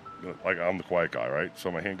 like I'm the quiet guy, right?"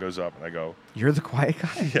 So my hand goes up, and I go, You're the quiet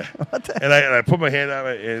guy? "Yeah." What the And I put my hand up,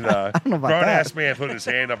 and I don't know about grown that. ass man put his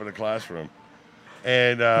hand up in the classroom,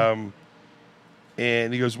 and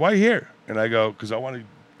he goes, "Why are you here?" And I go, "Because I want to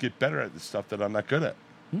get better at the stuff that I'm not good at."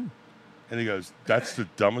 And he goes, "That's the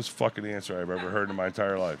dumbest fucking answer I've ever heard in my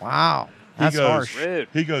entire life." Wow. He That's goes, harsh. Rude.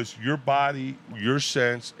 He goes, "Your body, your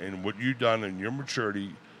sense, and what you've done and your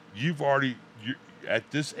maturity, at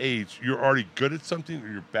this age, you're already good at something or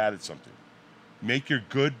you're bad at something. Make your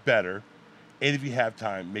good better, and if you have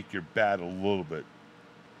time, make your bad a little bit."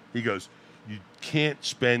 He goes, "You can't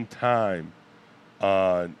spend time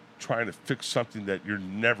on trying to fix something that you're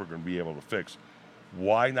never going to be able to fix.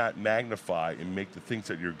 Why not magnify and make the things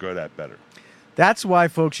that you're good at better?" That's why,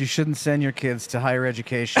 folks, you shouldn't send your kids to higher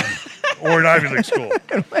education. Or an Ivy League school.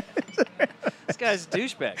 This guy's a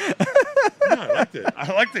douchebag. No, I liked it.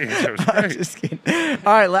 I liked the answer. It was I'm great. just kidding.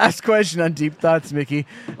 All right, last question on Deep Thoughts, Mickey.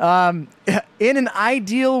 In an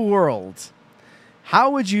ideal world,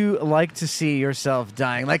 how would you like to see yourself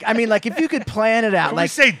dying? Like, I mean, like if you could plan it out, Can like we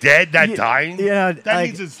say dead, not you- dying? you know, that like-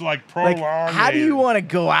 means it's like like, prolonged. how do you and- want to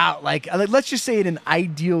go out? Like, let's just say in an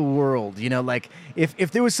ideal world, like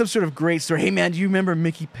if there was some sort of great story. Hey, man, do you remember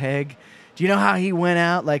Mickey Pegg? Do you know how he went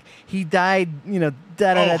out? Like he died,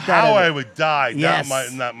 how I would die, Yes.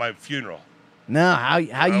 not my funeral. No, how you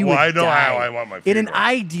well, would I know die. how I want my In an funeral.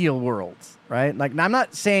 ideal world, right? Like, now I'm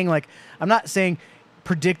not saying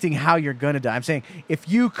predicting how you're gonna die. I'm saying if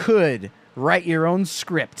you could write your own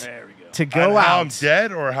script There we go. to go On how out. I'm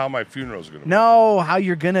dead or how my funeral's going to be? No, how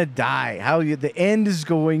you're gonna die. The end is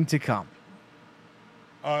going to come.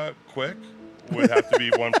 Quick would have to be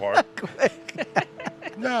one part.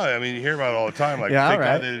 No, I mean, you hear about it all the time. Like, Yeah, thank all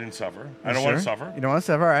right. God they didn't suffer. I don't want to suffer. You don't want to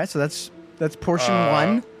suffer. All right, so that's portion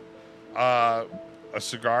one. A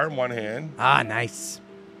cigar in one hand, Ah, nice.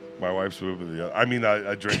 my wife's boob in the other. I mean,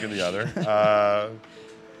 a drink in the other.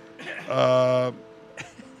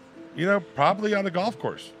 Probably on a golf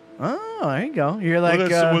course. Oh, there you go. You're like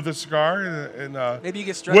with a cigar and Maybe you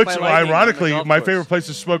get struck which, by lightning on the ironically, golf my course. favorite place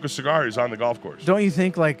to smoke a cigar is on the golf course. don't you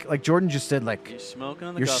think like Jordan just said, like You're smoking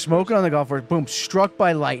on the you're golf smoking course. on the golf course, boom, struck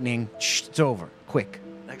by lightning, it's over, quick.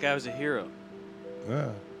 That guy was a hero. Yeah,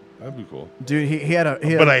 that'd be cool. Dude, he had a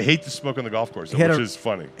But I hate to smoke on the golf course, he had which a- is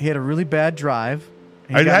funny. he had a really bad drive.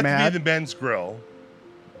 He I'd got have mad. to be the Ben's Grill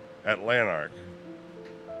at Lanark.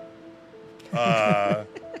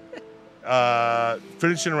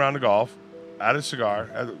 Finishing around the golf, had a cigar,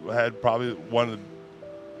 had probably one of the.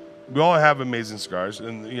 We all have amazing cigars,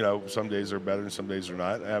 and some days are better and some days are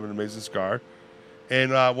not. I have an amazing cigar,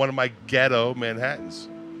 and one of my ghetto Manhattans.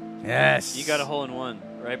 Yes. You got a hole in one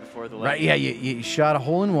right before the Right, lightning. yeah, you shot a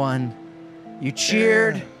hole in one. You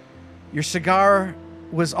cheered. Your cigar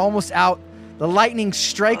was almost out. The lightning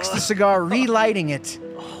strikes the cigar, relighting it,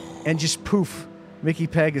 and just poof. Mickey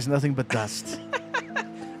Pegg is nothing but dust.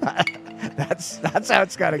 That's how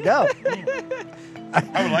it's got to go.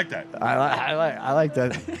 I would like that. I like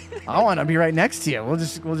that. I want to be right next to you. We'll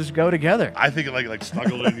just go together. I think like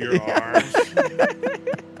snuggled into your arms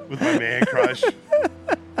with my man crush.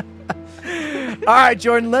 All right,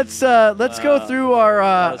 Jordan. Let's go through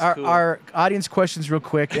that was cool. our audience questions real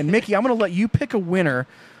quick. And Mickey, I'm going to let you pick a winner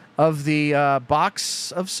of the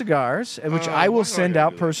box of cigars, which I why will do I send gotta out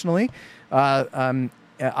do that? personally.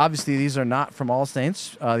 Obviously, these are not from All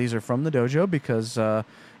Saints. These are from the dojo because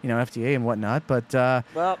FDA and whatnot. But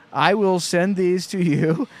Well, I will send these to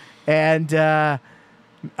you. And Jordan,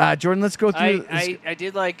 let's go through. I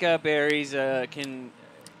did like Barry's. Can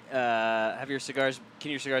your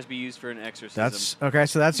cigars be used for an exorcism? That's okay.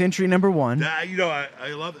 So that's entry number one. I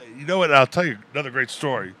love it. You know what? I'll tell you another great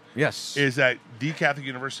story. Yes. Is that the Catholic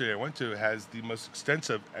University I went to has the most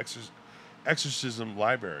extensive exorcism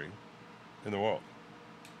library in the world.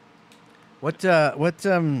 What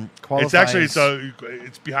qualifies? It's actually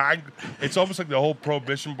it's behind. It's almost like the whole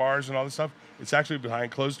prohibition bars and all this stuff. It's actually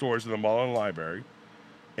behind closed doors in the Mullen Library,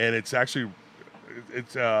 and it's actually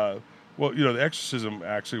the exorcism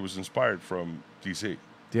actually was inspired from D.C.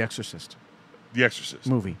 The Exorcist The Exorcist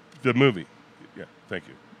movie. The movie. Yeah, thank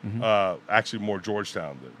you. Mm-hmm. Actually, more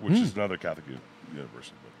Georgetown, which is another Catholic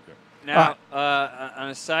university. But, Now, on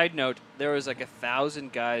a side note, there was like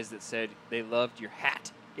 1,000 guys that said they loved your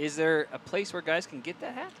hat. Is there a place where guys can get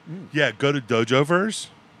that hat? yeah, go to Dojoverse,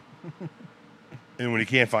 and when you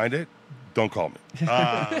can't find it, don't call me.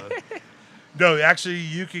 No, actually,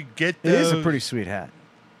 you could get It those. is a pretty sweet hat.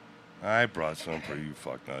 I brought some for you,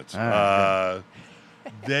 fucknuts. Ah,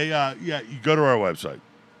 You go to our website.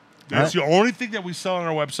 That's the only thing that we sell on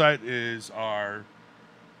our website is our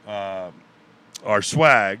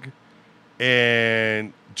swag,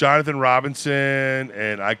 and Jonathan Robinson,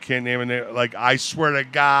 and I can't name a name. Like, I swear to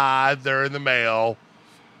God, they're in the mail.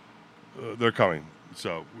 They're coming.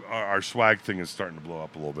 So our swag thing is starting to blow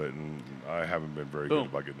up a little bit, and I haven't been very good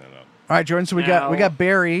about getting that up. All right, Jordan. So we got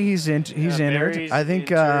Barry. He's entered. Barry's I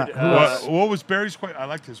think. entered, Who else? What was Barry's question? I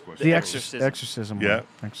liked his question. The Exorcism. exorcism. Yeah. One.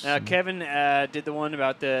 Exorcism. Kevin did the one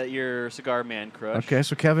about your Cigar Man crush. Okay,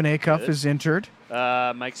 so Kevin Acuff Good. is entered.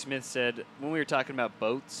 Mike Smith said when we were talking about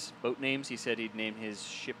boat names, he said he'd name his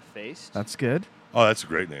ship Faced. That's good. Oh, that's a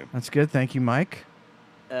great name. That's good. Thank you, Mike.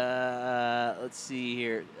 Let's see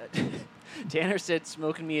here. Tanner said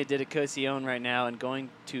smoking me a dedicación right now and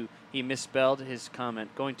he misspelled his comment,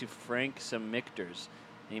 going to Frank some Mictors.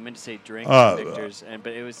 And he meant to say drink some Mictors,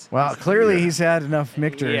 but it was... Well, clearly he's had enough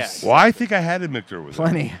Mictors. Yeah. Well, I think I had a Mictor with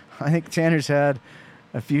Plenty. him. I think Tanner's had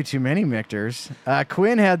a few too many Mictors.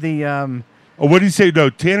 Quinn had the... Oh, what did he say? No,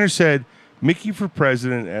 Tanner said, Mickey for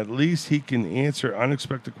president, at least he can answer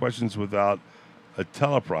unexpected questions without a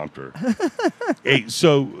teleprompter. Hey,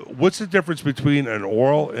 so what's the difference between an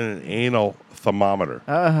oral and an anal thermometer?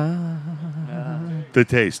 The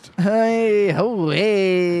taste. Hey, oh,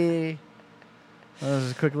 hey. That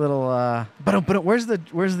was a quick little... But where's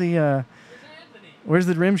the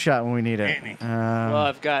rim shot when we need it?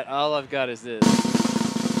 Well, all I've got is this.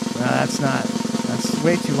 That's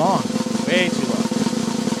way too long. Way too long.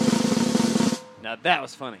 Now that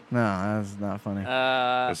was funny. No, that's not funny.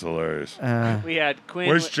 That's hilarious. We had Quinn.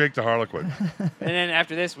 Where's Jake the Harlequin? And then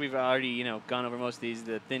after this, we've already gone over most of these: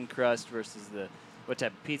 the thin crust versus what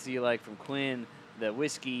type of pizza you like from Quinn, the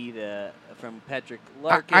whiskey, from Patrick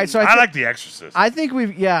Larkin. All right, so I like the Exorcist. I think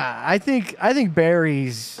I think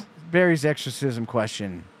Barry's exorcism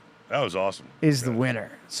question That was awesome. is the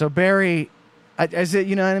winner. So Barry, is it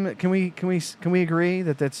unanimous? Can we agree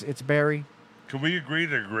that it's Barry? Can we agree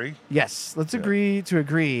to agree? Yes, let's agree to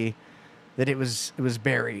agree that it was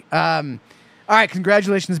Barry. All right,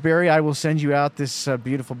 congratulations, Barry. I will send you out this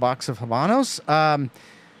beautiful box of Habanos.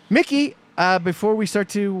 Mickey, before we start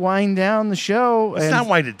to wind down the show, Let's not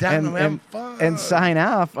wind it down. I'm having fun. and sign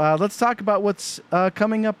off, let's talk about what's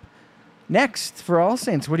coming up next for All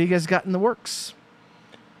Saints. What do you guys got in the works?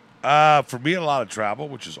 For me, a lot of travel,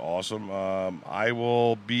 which is awesome. I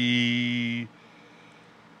will be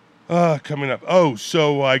coming up. Oh,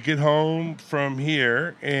 so I get home from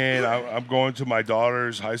here, and I'm going to my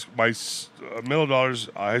daughter's middle daughter's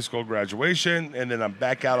high school graduation, and then I'm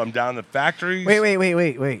back out. I'm down in the factories.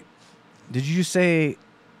 Wait. Did you say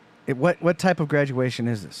what type of graduation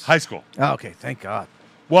is this? High school. Oh, okay, thank God.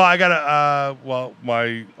 Well, I got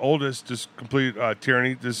my oldest just completed,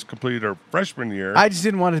 Tierney, just completed her freshman year. I just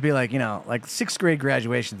didn't want it to be like sixth grade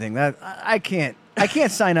graduation thing. That I can't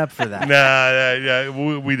sign up for that.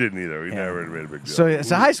 we didn't either. We never made a big deal. So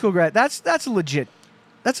it's a high school grad. That's a legit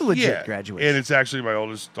graduation. And it's actually my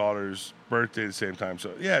oldest daughter's birthday at the same time.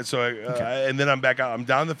 So and then I'm back out. I'm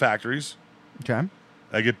down in the factories. Okay.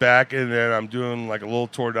 I get back, and then I'm doing like a little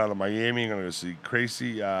tour down to Miami. I'm going to go see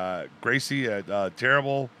Gracie at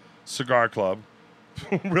Terrible Cigar Club.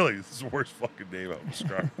 Really, this is the worst fucking name of a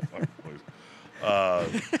cigar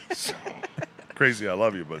place. Crazy, I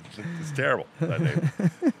love you, but it's terrible, that name.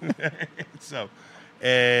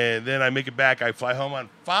 And then I make it back. I fly home on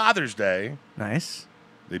Father's Day. Nice.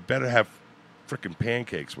 They better have freaking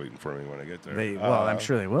pancakes waiting for me when I get there. I'm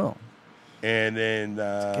sure they will. And then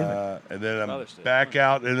I'm back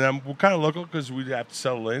out, and we're kind of local because we have to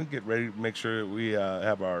settle in, get ready to make sure that we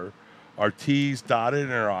have our T's dotted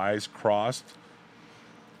and our I's crossed.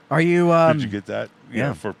 Are you? Did you get that?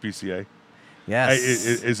 Yeah. For PCA. Yes.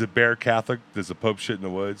 Is it Bear Catholic? Does the Pope shit in the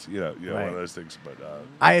woods? Right. One of those things. But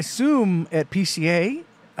I assume at PCA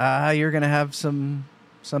you're going to have something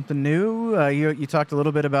new. You talked a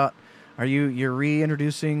little bit about. You're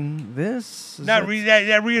reintroducing this?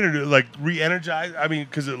 Re-energize. I mean,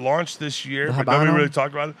 because it launched this year, but nobody really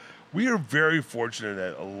talked about it. We are very fortunate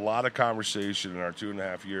that a lot of conversation in our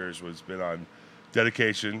 2.5 years has been on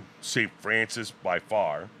dedication, St. Francis by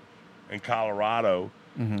far, and Colorado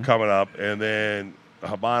coming up, and then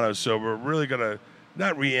Habanos. So we're really going to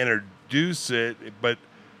not reintroduce it, but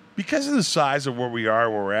because of the size of where we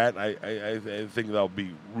are, where we're at, I think that'll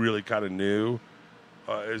be really kind of new.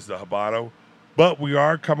 Is the Habano, but we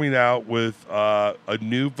are coming out with a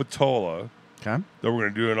new Vitola that we're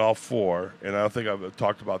going to do in all four, and I don't think I've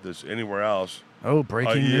talked about this anywhere else. Oh,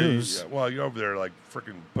 breaking news! Well, you're over there like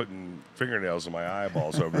freaking putting fingernails in my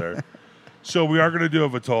eyeballs over there. So we are going to do a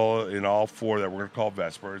Vitola in all four that we're going to call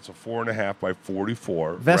Vesper. It's a 4.5 by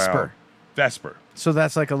 44. Vesper. round. Vesper. So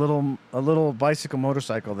that's like a little bicycle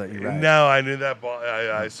motorcycle that you ride. No, I knew that.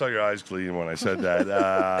 I saw your eyes gleam when I said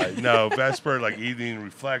that. No, Vesper, like evening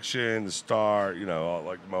reflection, the star, all,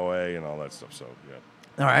 like Moe and all that stuff. So yeah.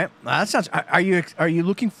 All right, that sounds. Are you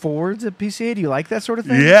looking forward to PCA? Do you like that sort of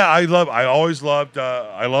thing? Yeah, I always loved.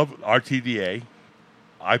 I love RTDA,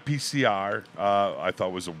 IPCR. I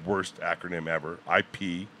thought was the worst acronym ever.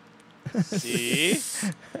 IP. See?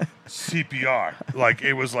 CPR. Like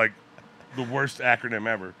it was like the worst acronym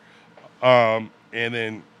ever. And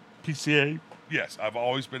then PCA. Yes, I've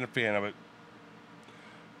always been a fan of it.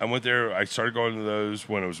 I went there. I started going to those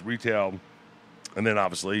when it was retail, and then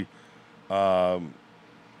obviously, Davidoff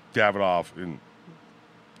and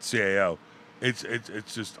CAO. It's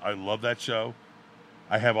just I love that show.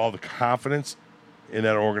 I have all the confidence in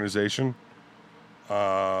that organization.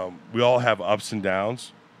 We all have ups and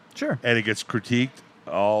downs. Sure. And it gets critiqued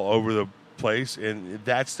all over the place, and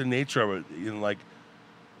that's the nature of it. Like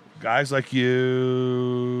guys like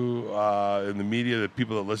you in the media, the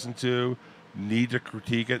people that listen to, need to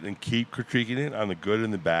critique it and keep critiquing it on the good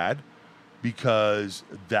and the bad, because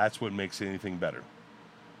that's what makes anything better.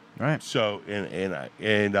 Right. So, and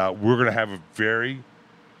we're going to have a very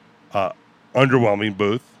underwhelming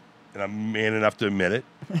booth, and I'm man enough to admit it,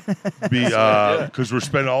 because we're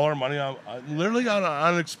spending all our money on literally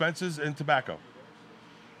on expenses and tobacco.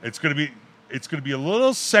 It's going to be a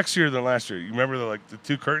little sexier than last year. You remember the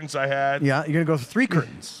two curtains I had? Yeah, you're gonna go for 3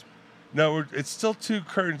 curtains. No, it's still 2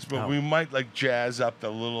 curtains, but we might jazz up the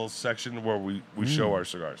little section where we show our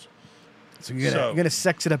cigars. So you're gonna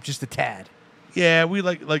sex it up just a tad. Yeah, we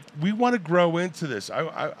we want to grow into this.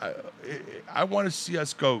 I want to see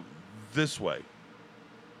us go this way,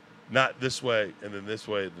 not this way, and then this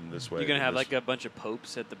way, then this way. You're gonna have like a bunch of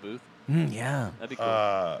popes at the booth. Yeah, that'd be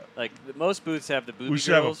cool. Most booths have the booby we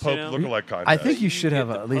should girls, have a pope lookalike contest. I think you should have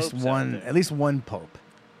get at the least popes out one pope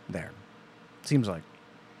there. Seems like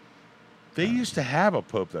they used to have a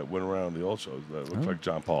pope that went around the old shows that looked like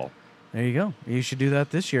John Paul. There you go. You should do that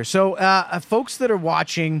this year. So, folks that are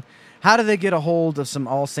watching, how do they get a hold of some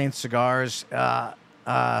All Saints cigars?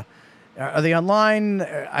 Are they online?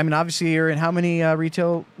 I mean, obviously, you're in how many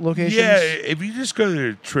retail locations? Yeah, if you just go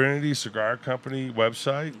to the Trinity Cigar Company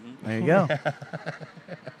website. There you go.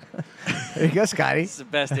 There you go, Scotty. It's the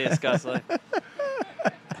best day of Scott's life.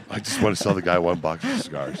 I just want to sell the guy 1 box of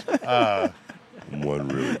cigars. One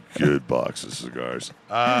really good box of cigars.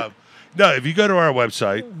 No, if you go to our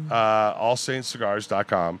website,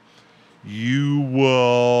 allsaintscigars.com, you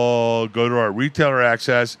will go to our retailer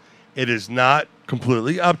access. It is not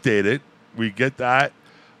completely updated. We get that.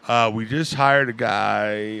 We just hired a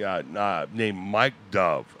guy named Mike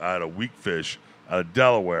Dove out of Weakfish out of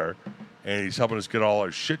Delaware, and he's helping us get all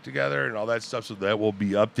our shit together and all that stuff, so that will be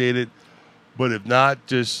updated. But if not,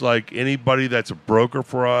 just like anybody that's a broker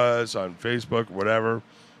for us on Facebook or whatever,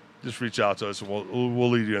 just reach out to us, and we'll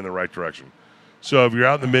lead you in the right direction. So if you're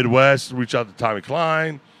out in the Midwest, reach out to Tommy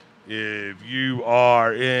Klein. If you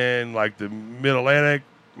are in the Mid-Atlantic,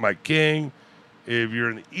 Mike King. If you're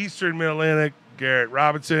in the Eastern Mid-Atlantic, Garrett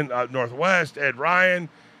Robinson. Up Northwest, Ed Ryan.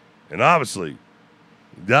 And obviously,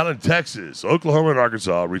 down in Texas, Oklahoma, and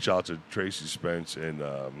Arkansas, reach out to Tracy Spence and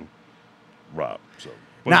Rob. So,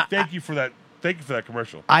 but thank you for that. Thank you for that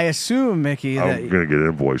commercial. I assume, Mickey, I'm going to get an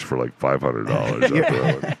invoice for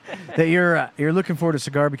 $500 that you're looking forward to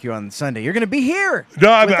Cigar Barbecue on Sunday. You're going to be here.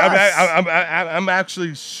 No, I'm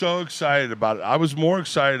actually so excited about it. I was more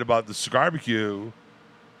excited about the Cigar Barbecue.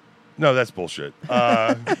 No, that's bullshit.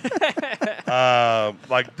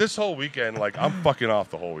 This whole weekend, I'm fucking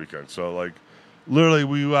off the whole weekend. So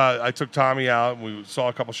literally, I took Tommy out and we saw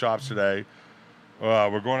a couple shops today.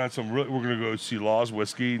 We're going on we're going to go see Law's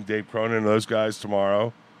Whiskey and Dave Cronin and those guys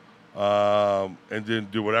tomorrow, and then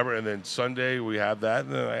do whatever. And then Sunday we have that,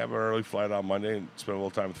 and then I have an early flight on Monday and spend a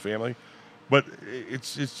little time with the family. But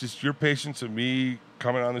it's just your patience and me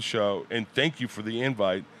coming on the show, and thank you for the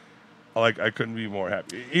invite. I couldn't be more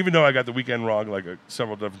happy, even though I got the weekend wrong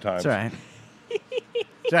several different times. That's right.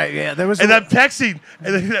 That's right. Yeah, there was. And I'm texting,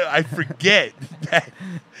 and then I forget that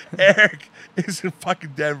Eric is in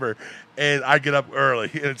fucking Denver, and I get up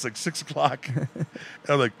early, and it's 6 o'clock. And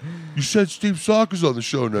I'm like, you said Steve Socker's on the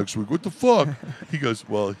show next week. What the fuck? He goes,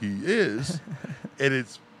 well, he is. And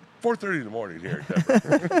it's 4:30 in the morning here in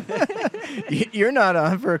Denver. You're not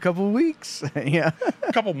on for a couple of weeks. Yeah.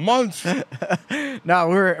 A couple months. No,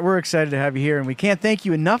 we're excited to have you here, and we can't thank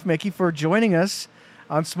you enough, Mickey, for joining us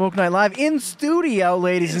on Smoke Night Live in studio,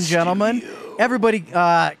 ladies and gentlemen. Everybody,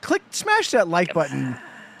 smash that like button.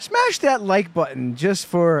 smash that like button just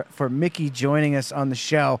for Mickey joining us on the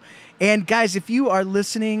show. And guys, if you are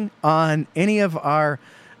listening on any of our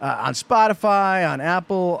on Spotify, on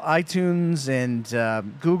Apple, iTunes, and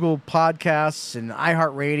Google Podcasts, and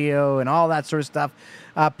iHeartRadio, and all that sort of stuff,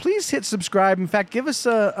 please hit subscribe. In fact, give us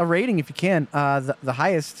a rating if you can, the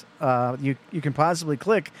highest you can possibly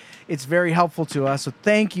click. It's very helpful to us. So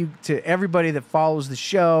thank you to everybody that follows the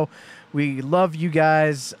show. We love you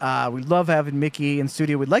guys. We love having Mickey in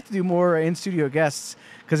studio. We'd like to do more in-studio guests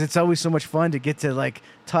because it's always so much fun to get to like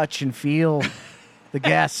touch and feel the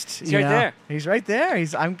guest. He's right there. He's right there.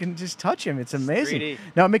 I can just touch him. It's amazing. 3D.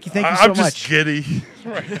 No, Mickey, thank you so I'm just much. giddy.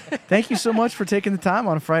 Thank you so much for taking the time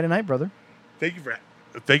on a Friday night, brother. Thank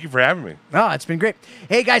you for having me. Oh, it's been great.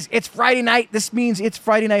 Hey, guys, it's Friday night. This means it's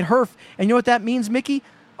Friday Night Herf. And you know what that means, Mickey?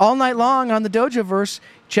 All night long on the Dojoverse,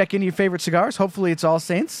 check into your favorite cigars. Hopefully it's All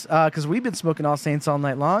Saints, because we've been smoking All Saints all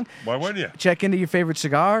night long. Why wouldn't you? Check into your favorite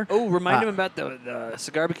cigar. Oh, remind him about the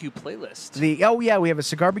Cigar BQ playlist. Yeah, we have a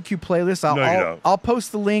Cigar BQ playlist. No, you don't. I'll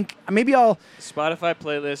post the link. Maybe Spotify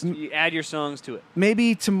playlist. You add your songs to it.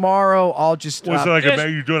 maybe tomorrow I'll just Was it like Just-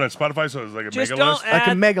 you're doing it on Spotify, so it's like a Just mega don't list? add Like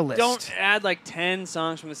a mega list. Don't add like 10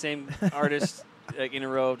 songs from the same artist like in a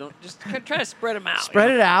row. Don't just try to spread them out.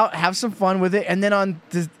 spread it out, have some fun with it, and then on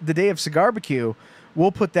the day of Cigar BQ,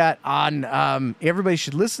 we'll put that on. Everybody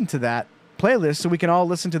should listen to that playlist so we can all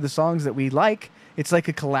listen to the songs that we like. It's like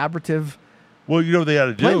a collaborative. Well, you know what they got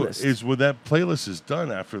to do Playlist. is when that playlist is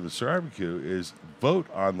done after the barbecue is vote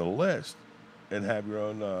on the list and have your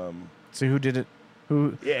own. So who did it?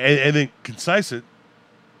 Who? Yeah, and then concise it,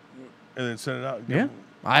 and then send it out. Yeah,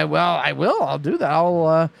 I will. I'll do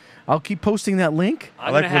that. I'll keep posting that link.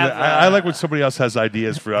 I like when somebody else has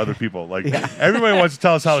ideas for other people. Like everybody wants to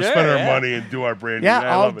tell us how to Sure, spend our yeah. money and do our branding. Yeah,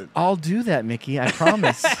 I love it. I'll do that, Mickey. I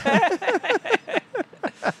promise.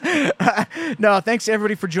 No, thanks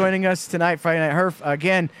everybody for joining us tonight, Friday Night Herf.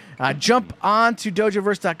 Again, jump on to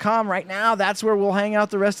dojoverse.com right now. That's where we'll hang out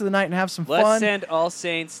the rest of the night and have some Let's fun. send All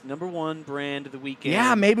Saints #1 brand of the weekend.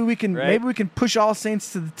 Yeah, maybe we can Right? push All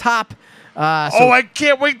Saints to the top. I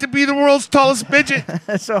can't wait to be the world's tallest midget.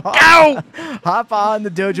 So Ow! hop on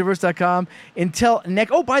the dojoverse.com until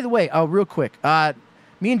next. Oh, by the way, real quick,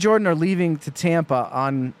 me and Jordan are leaving to Tampa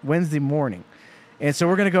on Wednesday morning, and so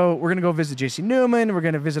we're gonna go visit JC Newman. We're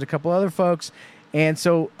gonna visit a couple other folks, and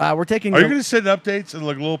so we're taking. Are you going to send updates and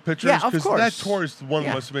like little pictures? Yeah, of Because course. that tour is one of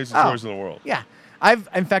Yeah. the most amazing Oh. tours in the world. Yeah.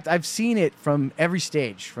 I've seen it from every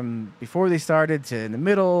stage, from before they started to in the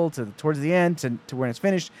middle to towards the end to when it's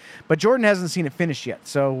finished. But Jordan hasn't seen it finished yet,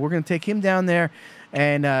 so we're going to take him down there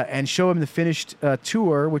and show him the finished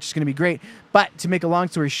tour, which is going to be great. But to make a long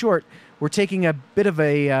story short, we're taking a bit of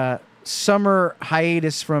a summer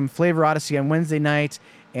hiatus from Flavor Odyssey on Wednesday night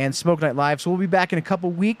and Smoke Night Live. So we'll be back in a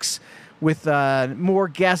couple weeks with more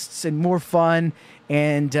guests and more fun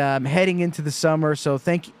and heading into the summer. So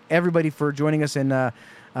thank everybody for joining us, and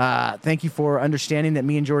thank you for understanding that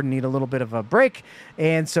me and Jordan need a little bit of a break.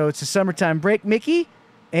 And so it's a summertime break, Mickey.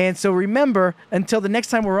 And so remember, until the next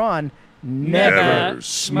time we're on, never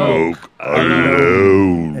smoke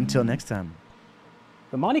alone. Until next time.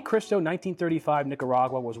 The Monte Cristo 1935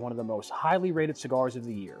 Nicaragua was one of the most highly rated cigars of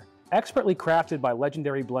the year. Expertly crafted by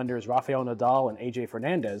legendary blenders Rafael Nadal and AJ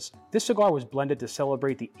Fernandez, this cigar was blended to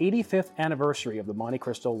celebrate the 85th anniversary of the Monte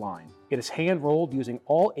Cristo line. It is hand-rolled using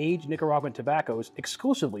all aged Nicaraguan tobaccos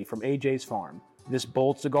exclusively from AJ's farm. This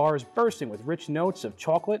bold cigar is bursting with rich notes of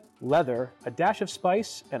chocolate, leather, a dash of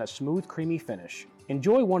spice, and a smooth, creamy finish.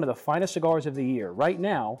 Enjoy one of the finest cigars of the year right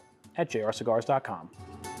now at jrcigars.com.